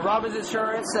 Robbins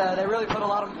Insurance. They really put a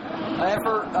lot of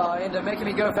effort into making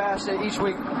me go fast each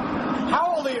week.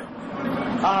 How old are you?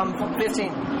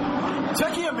 15.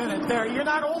 Took you a minute there. You're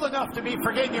not old enough to be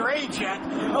forgetting your age yet.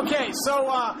 Okay, so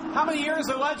how many years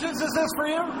of Legends is this for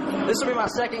you? This will be my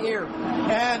 2nd year.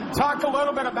 And talk a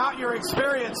little bit about your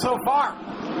experience so far.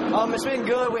 It's been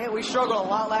good. We struggled a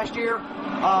lot last year.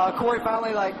 Corey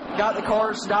finally got the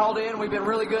cars dialed in. We've been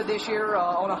really good this year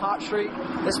on a hot streak.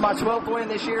 This is my 12th win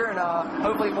this year, and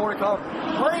hopefully more to come.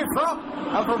 Where are you from?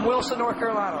 I'm from Wilson, North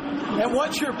Carolina. And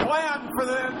what's your plan for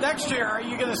the next year? Are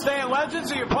you going to stay in Legends,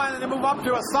 or are you planning to move up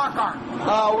to a stock car?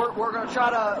 We're going to try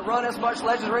to run as much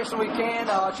Legends racing as we can,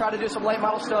 try to do some late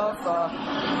model stuff,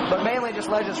 but mainly just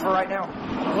Legends for right now.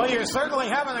 Well, you're certainly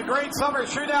having a great summer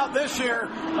shootout this year,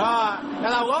 and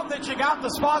I love that you got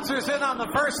the sponsors in on the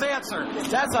first answer.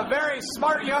 That's a very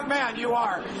smart young man you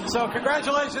are. So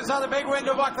congratulations on the big win.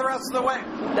 Good luck the rest of the way.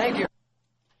 Thank you.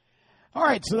 All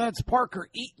right, so that's Parker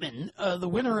Eatman, the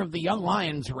winner of the Young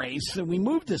Lions race. And we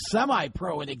moved to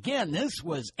semi-pro, and again, this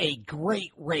was a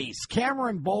great race.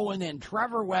 Cameron Bolin and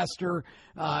Trevor Wester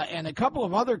and a couple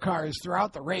of other cars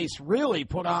throughout the race really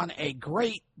put on a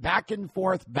great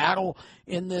back-and-forth battle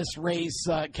in this race.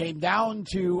 Came down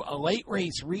to a late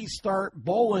race restart.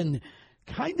 Bolin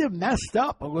kind of messed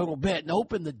up a little bit and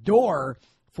opened the door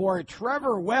for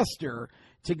Trevor Wester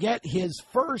to get his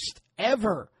first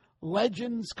ever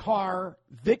Legends car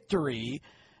victory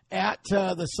at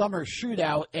the summer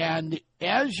shootout. And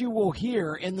as you will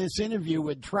hear in this interview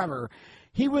with Trevor,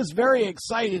 he was very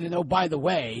excited. And, oh, by the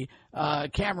way,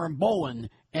 Cameron Bolin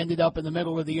ended up in the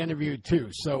middle of the interview, too.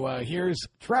 So here's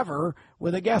Trevor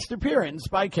with a guest appearance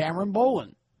by Cameron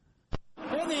Bolin.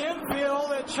 In the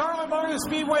infield at Charlotte Motor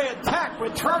Speedway at Tech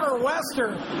with Trevor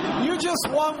Wester. You just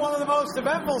won one of the most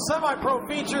eventful semi-pro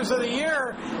features of the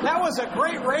year. That was a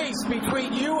great race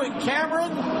between you and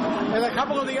Cameron and a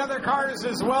couple of the other cars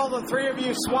as well. The three of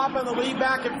you swapping the lead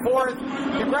back and forth.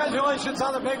 Congratulations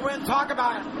on the big win. Talk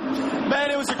about it.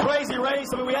 Man, it was a crazy race.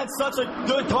 I mean, we had such a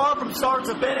good car from start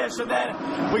to finish, and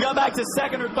then we got back to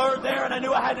second or third there, and I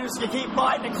knew I had to just keep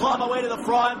fighting and claw my way to the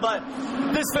front, but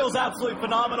this feels absolutely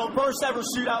phenomenal. First ever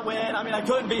shootout win. I mean, I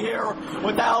couldn't be here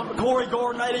without Corey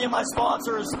Gordon, any of my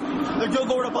sponsors, the good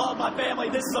Lord above, my family.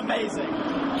 This is amazing.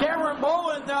 Cameron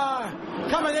Bolin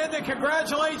coming in to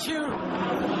congratulate you.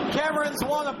 Cameron's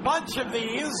won a bunch of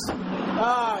these.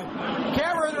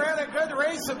 Cameron ran a good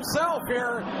race himself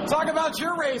here. Talk about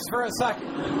your race for a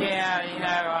second. Yeah, you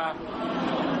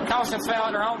know, cautions fell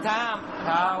at their own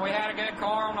time. We had a good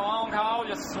car on the long haul,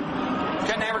 just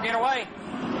couldn't ever get away.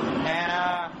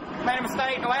 And made a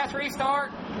mistake in the last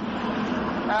restart.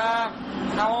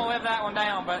 I won't live that one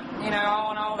down, but, you know,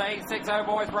 all in all, the 860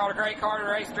 boys brought a great car to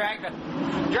the racetrack to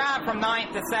drive from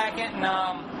 9th to 2nd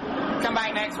and come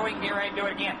back next week and get ready to do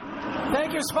it again.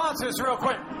 Thank your sponsors real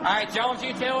quick. All right, Jones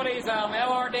Utilities,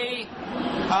 LRD,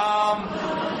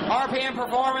 RPM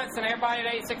Performance, and everybody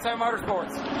at 860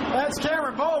 Motorsports. That's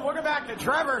Cameron Bolin. We'll go back to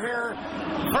Trevor here.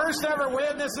 First ever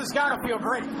win. This has got to feel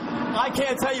great. I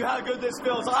can't tell you how good this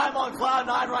feels. I'm on cloud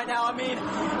nine right now. I mean,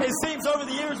 it seems over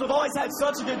the years we've always had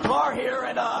such a good car here,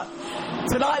 and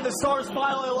tonight the stars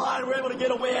finally aligned. We're able to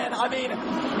get a win. I mean,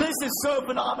 this is so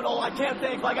phenomenal. I can't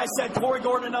thank, like I said, Corey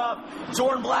Gordon enough,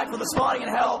 Jordan Black for the spotting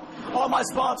and help, all my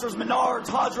sponsors, Menards,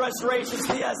 Hodge Restorations,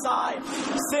 PSI,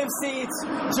 Sim Seats,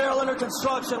 Gerald Leonard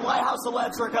Construction, Lighthouse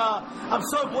Electric. I'm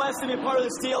so blessed to be a part of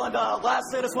this deal, and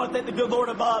lastly, I just want to thank the good Lord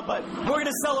above, but we're going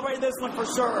to celebrate this one for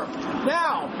sure.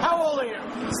 Now, how old are you?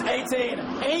 18.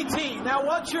 18. Now,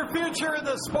 what's your future in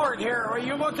the sport here? Are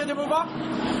you looking to move up?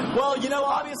 Well, you know,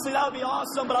 obviously that would be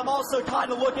awesome, but I'm also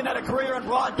kind of looking at a career in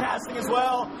broadcasting as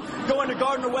well, going to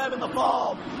Gardner-Webb in the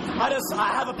fall.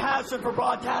 I have a passion for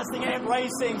broadcasting and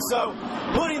racing, so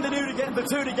putting the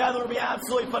two together would be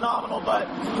absolutely phenomenal, but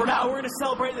for now, we're going to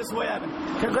celebrate this win.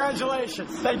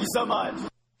 Congratulations. Thank you so much.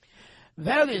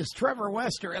 That is Trevor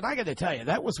Wester, and I got to tell you,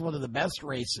 that was one of the best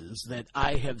races that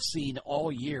I have seen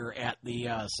all year at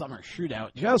the summer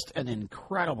shootout. Just an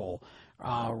incredible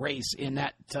race in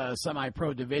that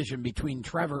semi-pro division between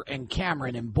Trevor and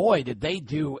Cameron, and boy, did they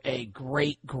do a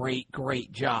great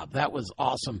job. That was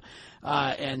awesome,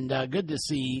 and good to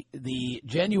see the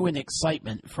genuine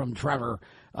excitement from Trevor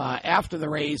after the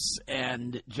race,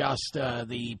 and just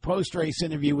the post-race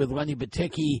interview with Lenny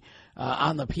Baticki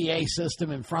on the PA system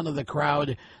in front of the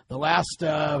crowd. The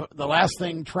last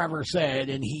thing Trevor said,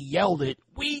 and he yelled it,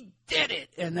 "We did it!"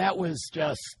 And that was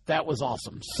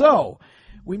awesome. So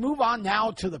we move on now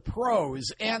to the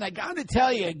pros, and I got to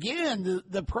tell you again,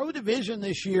 the pro division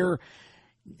this year,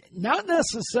 not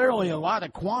necessarily a lot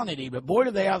of quantity, but boy,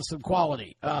 do they have some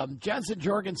quality. Jensen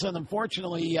Jorgensen,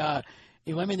 unfortunately,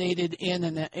 eliminated in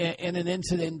an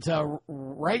incident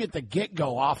right at the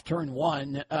get-go off turn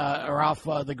one, or off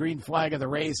the green flag of the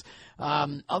race.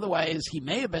 Otherwise, he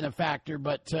may have been a factor,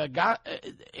 but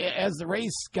as the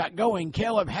race got going,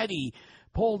 Caleb Hetty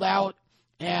pulled out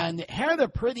and had a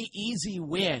pretty easy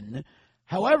win.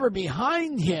 However,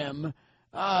 behind him,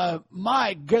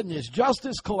 my goodness,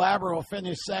 Justice Calabro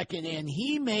finished second, and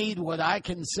he made what I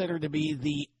consider to be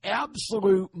the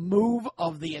absolute move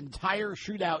of the entire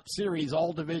shootout series,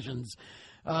 all divisions.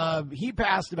 He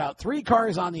passed about 3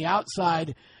 cars on the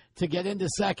outside to get into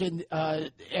second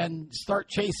and start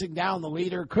chasing down the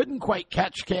leader. Couldn't quite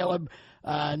catch Caleb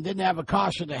and didn't have a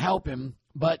caution to help him.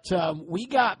 But we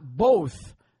got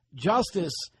both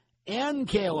Justice and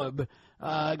Caleb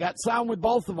got sound with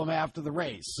both of them after the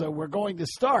race. So we're going to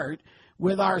start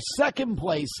with our second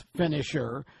place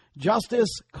finisher,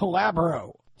 Justice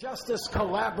Calabro. Justice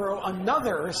Calabro,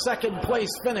 another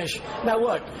second-place finish. Now,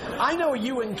 look, I know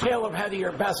you and Caleb Heady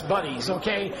are best buddies,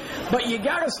 okay? But you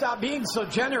got to stop being so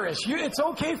generous. It's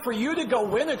okay for you to go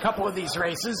win a couple of these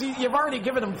races. You've already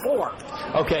given him 4.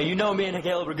 Okay, you know me and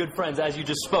Caleb are good friends, as you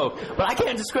just spoke. But I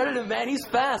can't discredit him, man. He's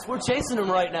fast. We're chasing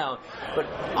him right now. But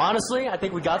honestly, I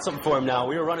think we got something for him now.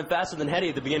 We were running faster than Heady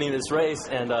at the beginning of this race,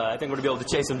 and I think we're going to be able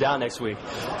to chase him down next week.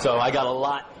 So I got a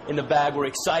lot in the bag. We're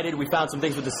excited. We found some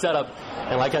things with the setup.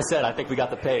 And like I said, I think we got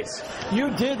the pace.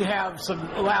 You did have some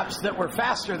laps that were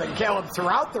faster than Caleb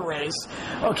throughout the race.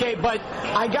 Okay, but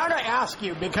I got to ask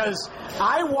you, because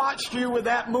I watched you with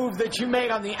that move that you made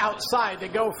on the outside to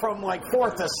go from like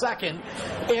 4th to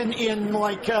 2nd in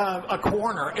like a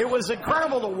corner. It was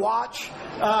incredible to watch.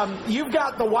 You've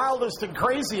got the wildest and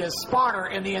craziest spotter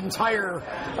in the entire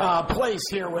place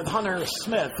here with Hunter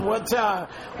Smith. What's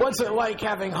it like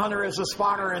having Hunter as a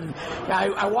spotter? And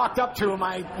I walked up to him.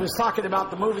 I was talking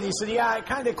about the move, and he said, yeah, I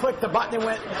kind of clicked the button and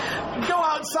went, go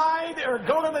outside or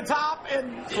go to the top,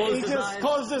 and he just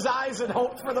closed his eyes and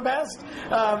hoped for the best.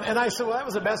 And I said, well, that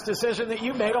was the best decision that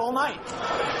you made all night.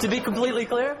 To be completely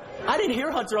clear, I didn't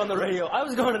hear Hunter on the radio. I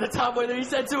was going to the top whether he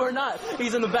said to or not.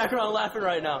 He's in the background laughing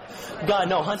right now. God,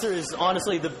 no, Hunter is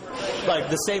honestly the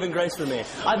saving grace for me.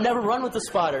 I've never run with the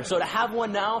spotter, so to have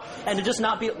one now and to just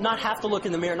not have to look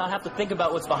in the mirror, not have to think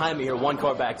about what's behind me here, 1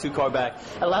 car back, 2 car back,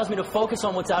 it allows me to focus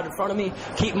on what's out in front of me,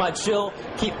 keep my chill,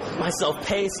 keep myself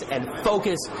paced and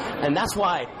focused, and that's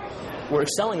why we're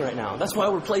excelling right now. That's why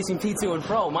we're placing P2 and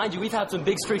Pro. Mind you, we've had some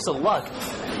big streaks of luck.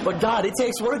 But God, it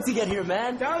takes work to get here,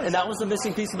 man. And that was the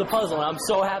missing piece of the puzzle, and I'm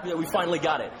so happy that we finally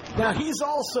got it. Now, he's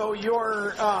also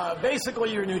your,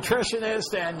 basically your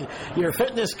nutritionist and your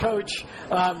fitness coach.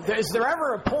 Is there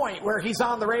ever a point where he's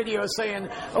on the radio saying,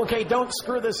 okay, don't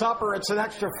screw this up or it's an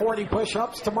extra 40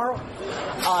 push-ups tomorrow?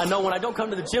 No, when I don't come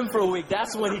to the gym for a week,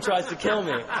 that's when he tries to kill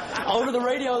me. Over the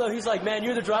radio, though, he's like, man,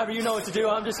 you're the driver, you know what to do.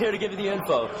 I'm just here to give you the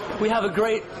info. We have a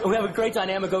great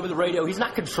dynamic over the radio. He's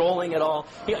not controlling at all.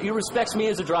 He respects me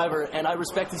as a driver, and I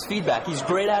respect his feedback. He's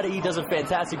great at it. He does a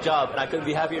fantastic job, and I couldn't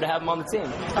be happier to have him on the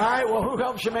team. All right, well, who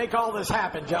helps you make all this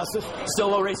happen, Justice?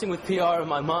 Solo Racing with PR,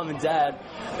 my mom and dad.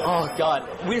 Oh, God.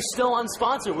 We're still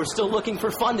unsponsored. We're still looking for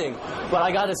funding. But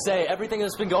I got to say, everything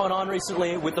that's been going on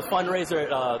recently with the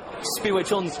fundraiser at Speedway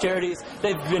Children's Charities,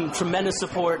 they've been tremendous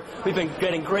support. We've been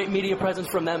getting great media presence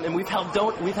from them, and we've helped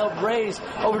raise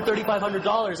over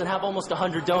 $3,500 and have almost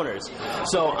 100 donors.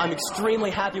 So I'm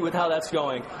extremely happy with how that's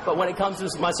going. But when it comes to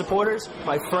my supporters,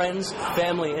 my friends,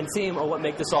 family, and team are what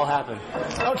make this all happen.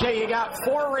 Okay, you got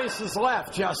 4 races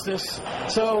left, Justice.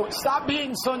 So stop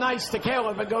being so nice to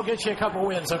Caleb and go get you a couple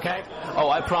wins, okay? Oh,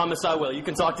 I promise I will. You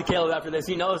can talk to Caleb after this.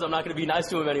 He knows I'm not going to be nice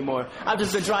to him anymore. I've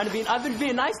been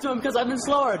being nice to him because I've been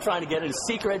slower, trying to get his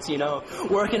secrets,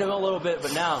 working him a little bit,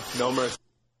 but now, no mercy.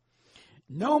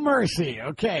 No mercy.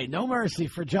 Okay, no mercy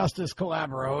for Justice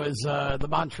Calabro is the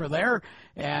mantra there.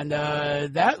 And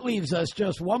that leaves us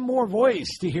just one more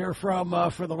voice to hear from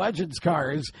for the Legends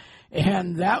cars,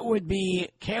 and that would be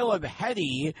Caleb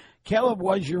Heady. Caleb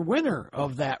was your winner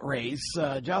of that race.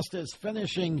 Justice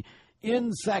finishing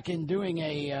in second, doing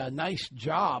a nice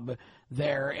job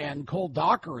there, and Cole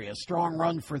Dockery, a strong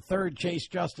run for third,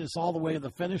 chased Justice all the way to the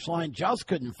finish line, just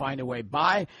couldn't find a way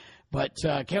by. But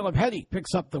Caleb Heady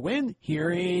picks up the win.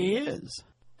 Here he is.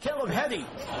 Caleb Heady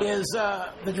is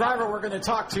the driver we're going to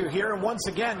talk to here. And once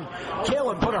again,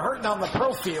 Caleb put a hurting on the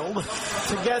pro field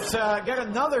to get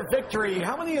another victory.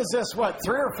 How many is this, 3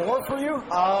 or 4 for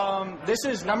you? This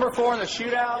is number 4 in the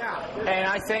shootout, and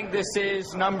I think this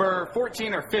is number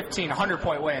 14 or 15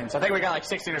 100-point wins. I think we got like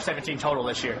 16 or 17 total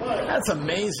this year. That's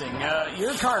amazing.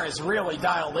 Your car is really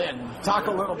dialed in. Talk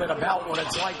a little bit about what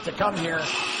it's like to come here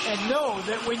and know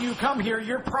that when you come here,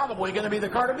 you're probably going to be the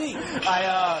car to beat.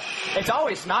 It's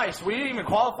always nice. We didn't even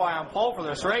qualify on pole for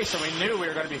this race, and we knew we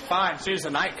were going to be fine as soon as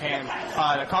the night came.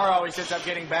 The car always ends up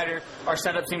getting better. Our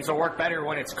setup seems to work better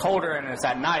when it's colder and it's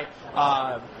at night.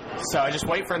 So I just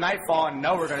wait for nightfall and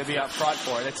know we're going to be up front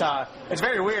for it. It's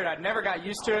very weird. I never got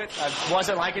used to it. I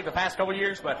wasn't like it the past couple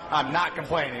years, but I'm not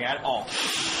complaining at all.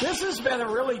 This has been a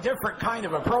really different kind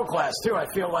of a pro class, too. I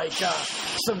feel like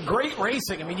some great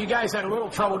racing. I mean, you guys had a little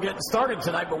trouble getting started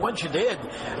tonight, but once you did,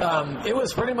 it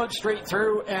was pretty much straight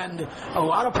through and a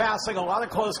lot of passing, a lot of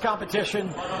close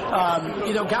competition.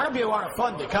 Got to be a lot of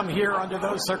fun to come here under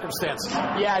those circumstances.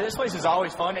 Yeah, this place is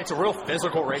always fun. It's a real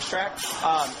physical racetrack.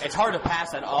 It's hard to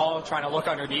pass at all trying to look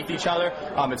underneath each other.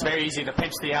 It's very easy to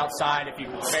pitch to the outside if you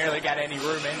barely got any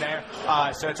room in there.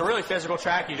 So it's a really physical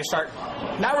track. You just start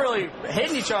not really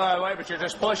hitting each other that way, but you're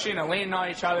just pushing and leaning on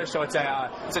each other. So it's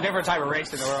a different type of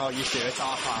race than we're all used to. It's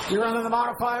awesome. You're running the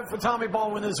Modified for Tommy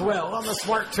Baldwin as well on the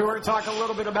Smart Tour. Talk a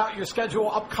little bit about your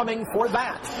schedule upcoming for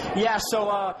that. Yeah,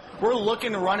 so we're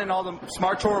looking to run in all the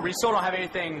Smart Tour. We still don't have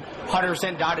anything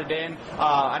 100% dotted in.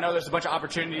 I know there's a bunch of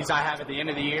opportunities I have at the end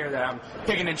of the year that I'm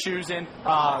picking and choosing.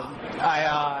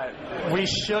 We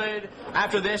should,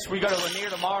 after this, we go to Lanier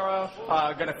tomorrow.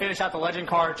 Going to finish out the Legend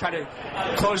card, try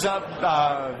to close up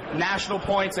national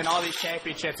points and all these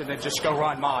championships, and then just go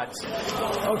run mods.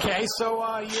 Okay,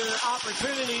 so your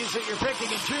opportunities that you're picking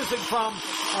and choosing from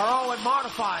are all in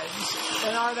Modifieds.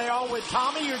 And are they all with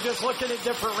Tommy? You're just looking at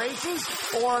different races?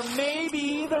 Or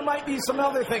maybe there might be some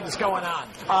other things going on?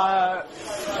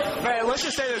 Man, let's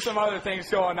just say there's some other things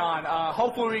going on.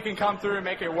 Hopefully we can come through and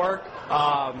make it work.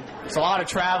 It's a lot of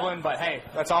traveling, but hey,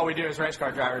 that's all we do as race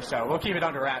car drivers, so we'll keep it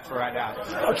under wraps for right now.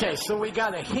 Okay, so we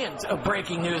got a hint of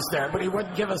breaking news there, but he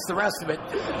wouldn't give us the rest of it.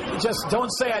 Just don't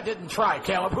say I didn't try,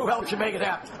 Caleb. Who helped you make it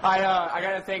happen? I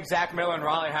got to thank Zach Miller and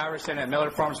Raleigh Howerson at Miller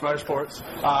Performance Motorsports.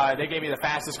 They gave me the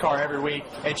fastest car every week.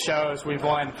 It shows. We've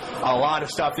won a lot of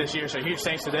stuff this year, so huge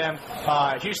thanks to them.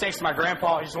 Huge thanks to my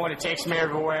grandpa. He's the one who takes me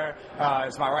everywhere.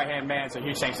 He's my right-hand man, so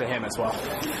huge thanks to him as well.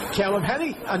 Caleb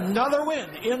Henny, another win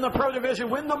in the Pro Division,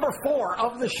 win number 4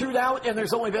 of the shootout, and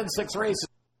there's only been 6 races.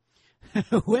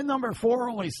 Win number 4,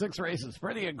 only 6 races.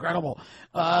 Pretty incredible.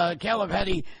 Caleb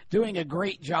Henny doing a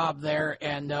great job there,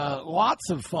 and lots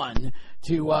of fun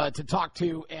to talk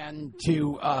to and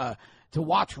to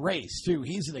watch race, too.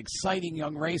 He's an exciting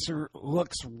young racer,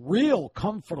 looks real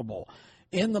comfortable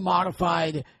in the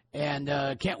Modified, and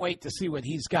can't wait to see what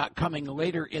he's got coming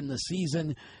later in the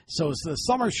season. So as the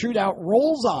summer shootout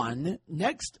rolls on,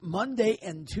 next Monday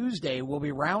and Tuesday will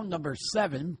be round number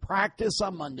 7, practice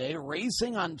on Monday,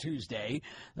 racing on Tuesday.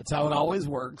 That's how it always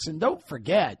works. And don't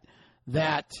forget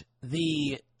that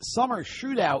the summer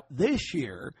shootout this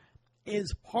year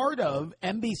is part of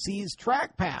NBC's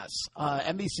Track Pass,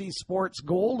 NBC Sports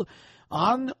Gold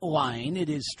online. It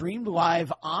is streamed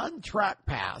live on Track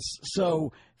Pass.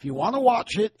 So if you want to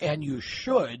watch it, and you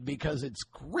should, because it's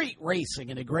great racing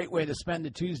and a great way to spend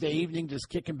a Tuesday evening just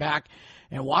kicking back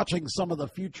and watching some of the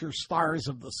future stars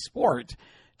of the sport,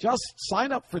 just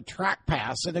sign up for Track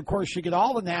Pass. And, of course, you get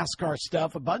all the NASCAR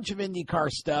stuff, a bunch of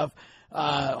IndyCar stuff,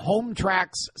 home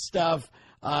tracks stuff.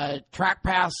 Track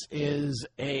Pass is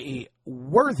a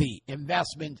worthy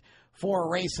investment for a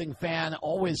racing fan,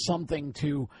 always something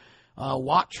to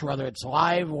watch, whether it's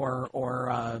live or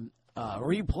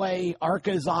replay.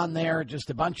 ARCA's on there,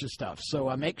 just a bunch of stuff.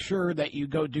 So make sure that you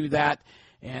go do that.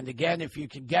 And, again, if you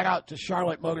can get out to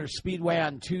Charlotte Motor Speedway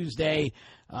on Tuesday,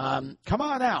 come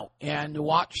on out and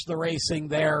watch the racing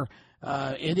there.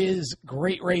 It is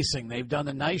great racing. They've done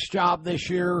a nice job this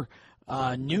year.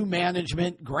 New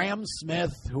management, Graham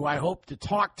Smith, who I hope to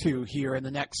talk to here in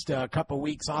the next couple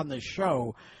weeks on this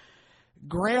show.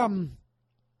 Graham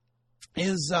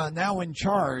is now in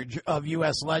charge of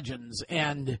U.S. Legends,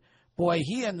 and boy,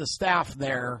 he and the staff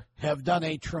there have done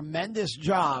a tremendous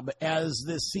job as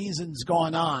this season's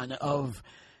gone on of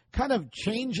kind of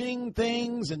changing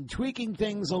things and tweaking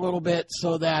things a little bit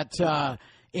so that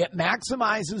it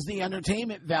maximizes the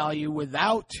entertainment value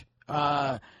without,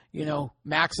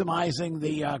 maximizing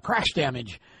the crash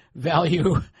damage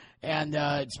value. And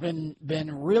it's been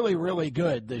really, really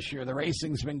good this year. The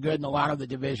racing's been good in a lot of the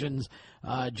divisions.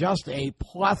 Just a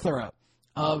plethora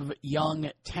of young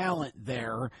talent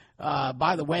there.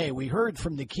 By the way, we heard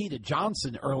from Nikita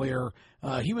Johnson earlier.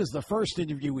 He was the first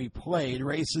interview we played,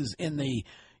 races in the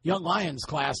Young Lions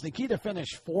class. Nikita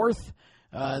finished 4th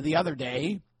the other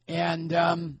day and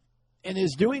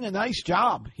is doing a nice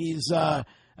job. He's,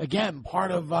 again,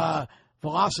 part of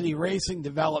Velocity Racing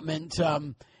Development,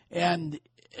 and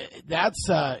that's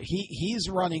he's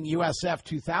running USF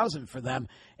 2000 for them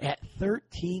at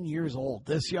 13 years old.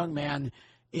 This young man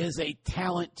is a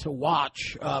talent to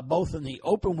watch, both in the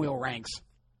open wheel ranks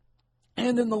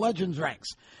and in the Legends ranks.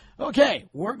 Okay,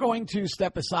 we're going to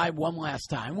step aside one last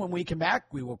time. When we come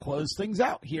back, we will close things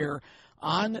out here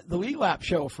on the Lead Lap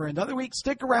Show for another week.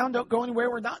 Stick around. Don't go anywhere.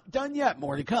 We're not done yet.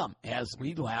 More to come as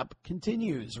Lead Lap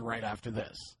continues right after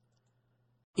this.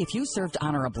 If you served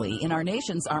honorably in our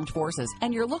nation's armed forces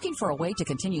and you're looking for a way to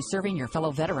continue serving your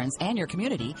fellow veterans and your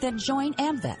community, then join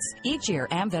AMVETS. Each year,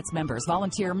 AMVETS members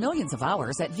volunteer millions of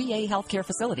hours at VA healthcare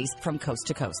facilities from coast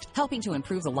to coast, helping to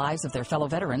improve the lives of their fellow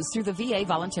veterans through the VA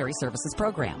Voluntary Services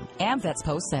Program. AMVETS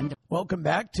posts and... Welcome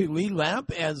back to Lead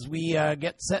Lap as we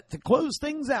get set to close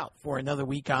things out for another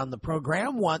week on the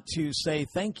program. Want to say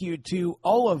thank you to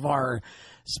all of our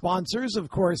sponsors, of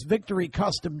course, Victory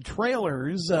Custom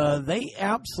Trailers. They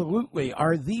absolutely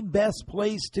are the best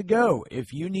place to go.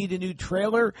 If you need a new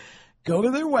trailer, go to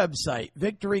their website,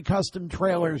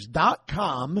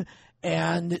 victorycustomtrailers.com,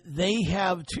 and they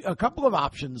have a couple of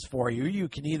options for you. You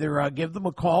can either give them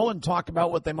a call and talk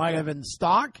about what they might have in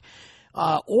stock,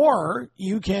 or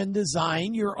you can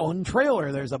design your own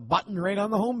trailer. There's a button right on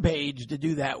the homepage to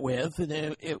do that with, and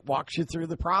it walks you through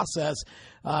the process.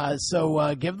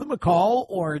 So give them a call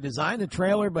or design a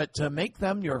trailer, but make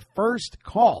them your first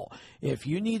call. If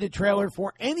you need a trailer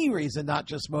for any reason, not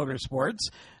just motorsports,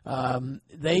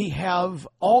 they have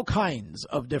all kinds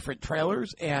of different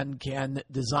trailers and can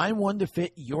design one to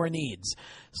fit your needs.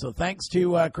 So thanks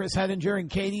to Chris Hedinger and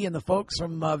Katie and the folks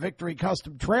from Victory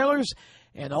Custom Trailers.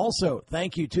 And also,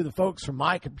 thank you to the folks from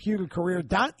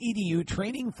mycomputercareer.edu,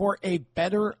 training for a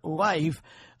better life.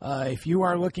 If you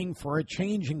are looking for a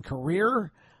change in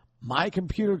career, My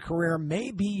Computer Career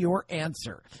may be your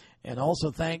answer. And also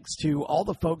thanks to all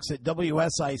the folks at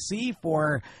WSIC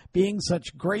for being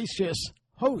such gracious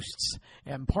hosts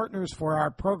and partners for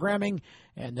our programming.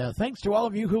 And thanks to all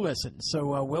of you who listen.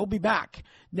 So we'll be back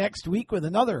next week with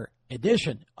another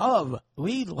edition of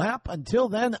Lead Lap. Until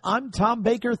then, I'm Tom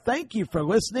Baker. Thank you for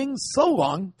listening. So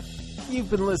long. You've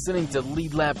been listening to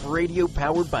Lead Lap Radio,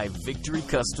 powered by Victory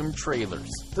Custom Trailers,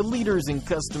 the leaders in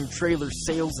custom trailer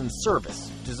sales and service.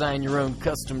 Design your own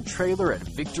custom trailer at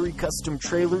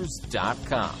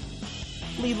victorycustomtrailers.com.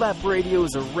 Lead Lap Radio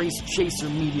is a Race Chaser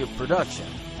Media production.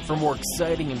 For more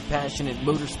exciting and passionate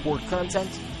motorsport content,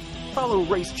 follow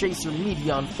Race Chaser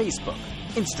Media on Facebook,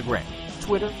 Instagram,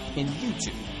 Twitter, and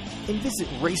YouTube, and visit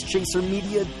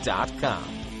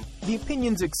racechasermedia.com. The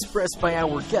opinions expressed by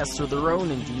our guests are their own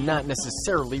and do not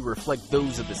necessarily reflect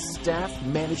those of the staff,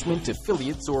 management,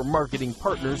 affiliates, or marketing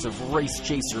partners of Race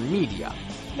Chaser Media.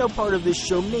 No part of this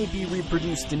show may be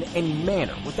reproduced in any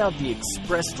manner without the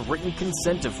expressed written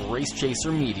consent of Race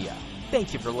Chaser Media.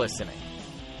 Thank you for listening.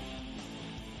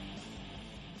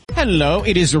 Hello,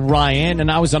 it is Ryan,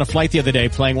 and I was on a flight the other day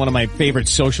playing one of my favorite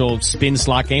social spin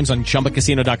slot games on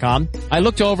ChumbaCasino.com. I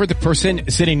looked over at the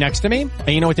person sitting next to me, and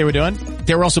you know what they were doing?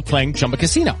 They were also playing Chumba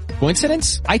Casino.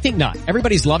 Coincidence? I think not.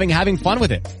 Everybody's loving having fun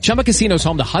with it. Chumba Casino is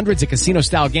home to hundreds of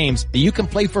casino-style games that you can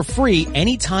play for free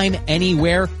anytime,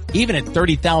 anywhere, even at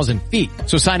 30,000 feet.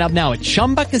 So sign up now at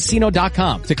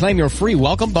ChumbaCasino.com to claim your free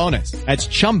welcome bonus. That's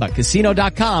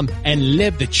ChumbaCasino.com and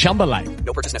live the Chumba life.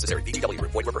 No purchase necessary. VGW.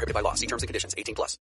 Void where prohibited by law. See terms and conditions. 18+.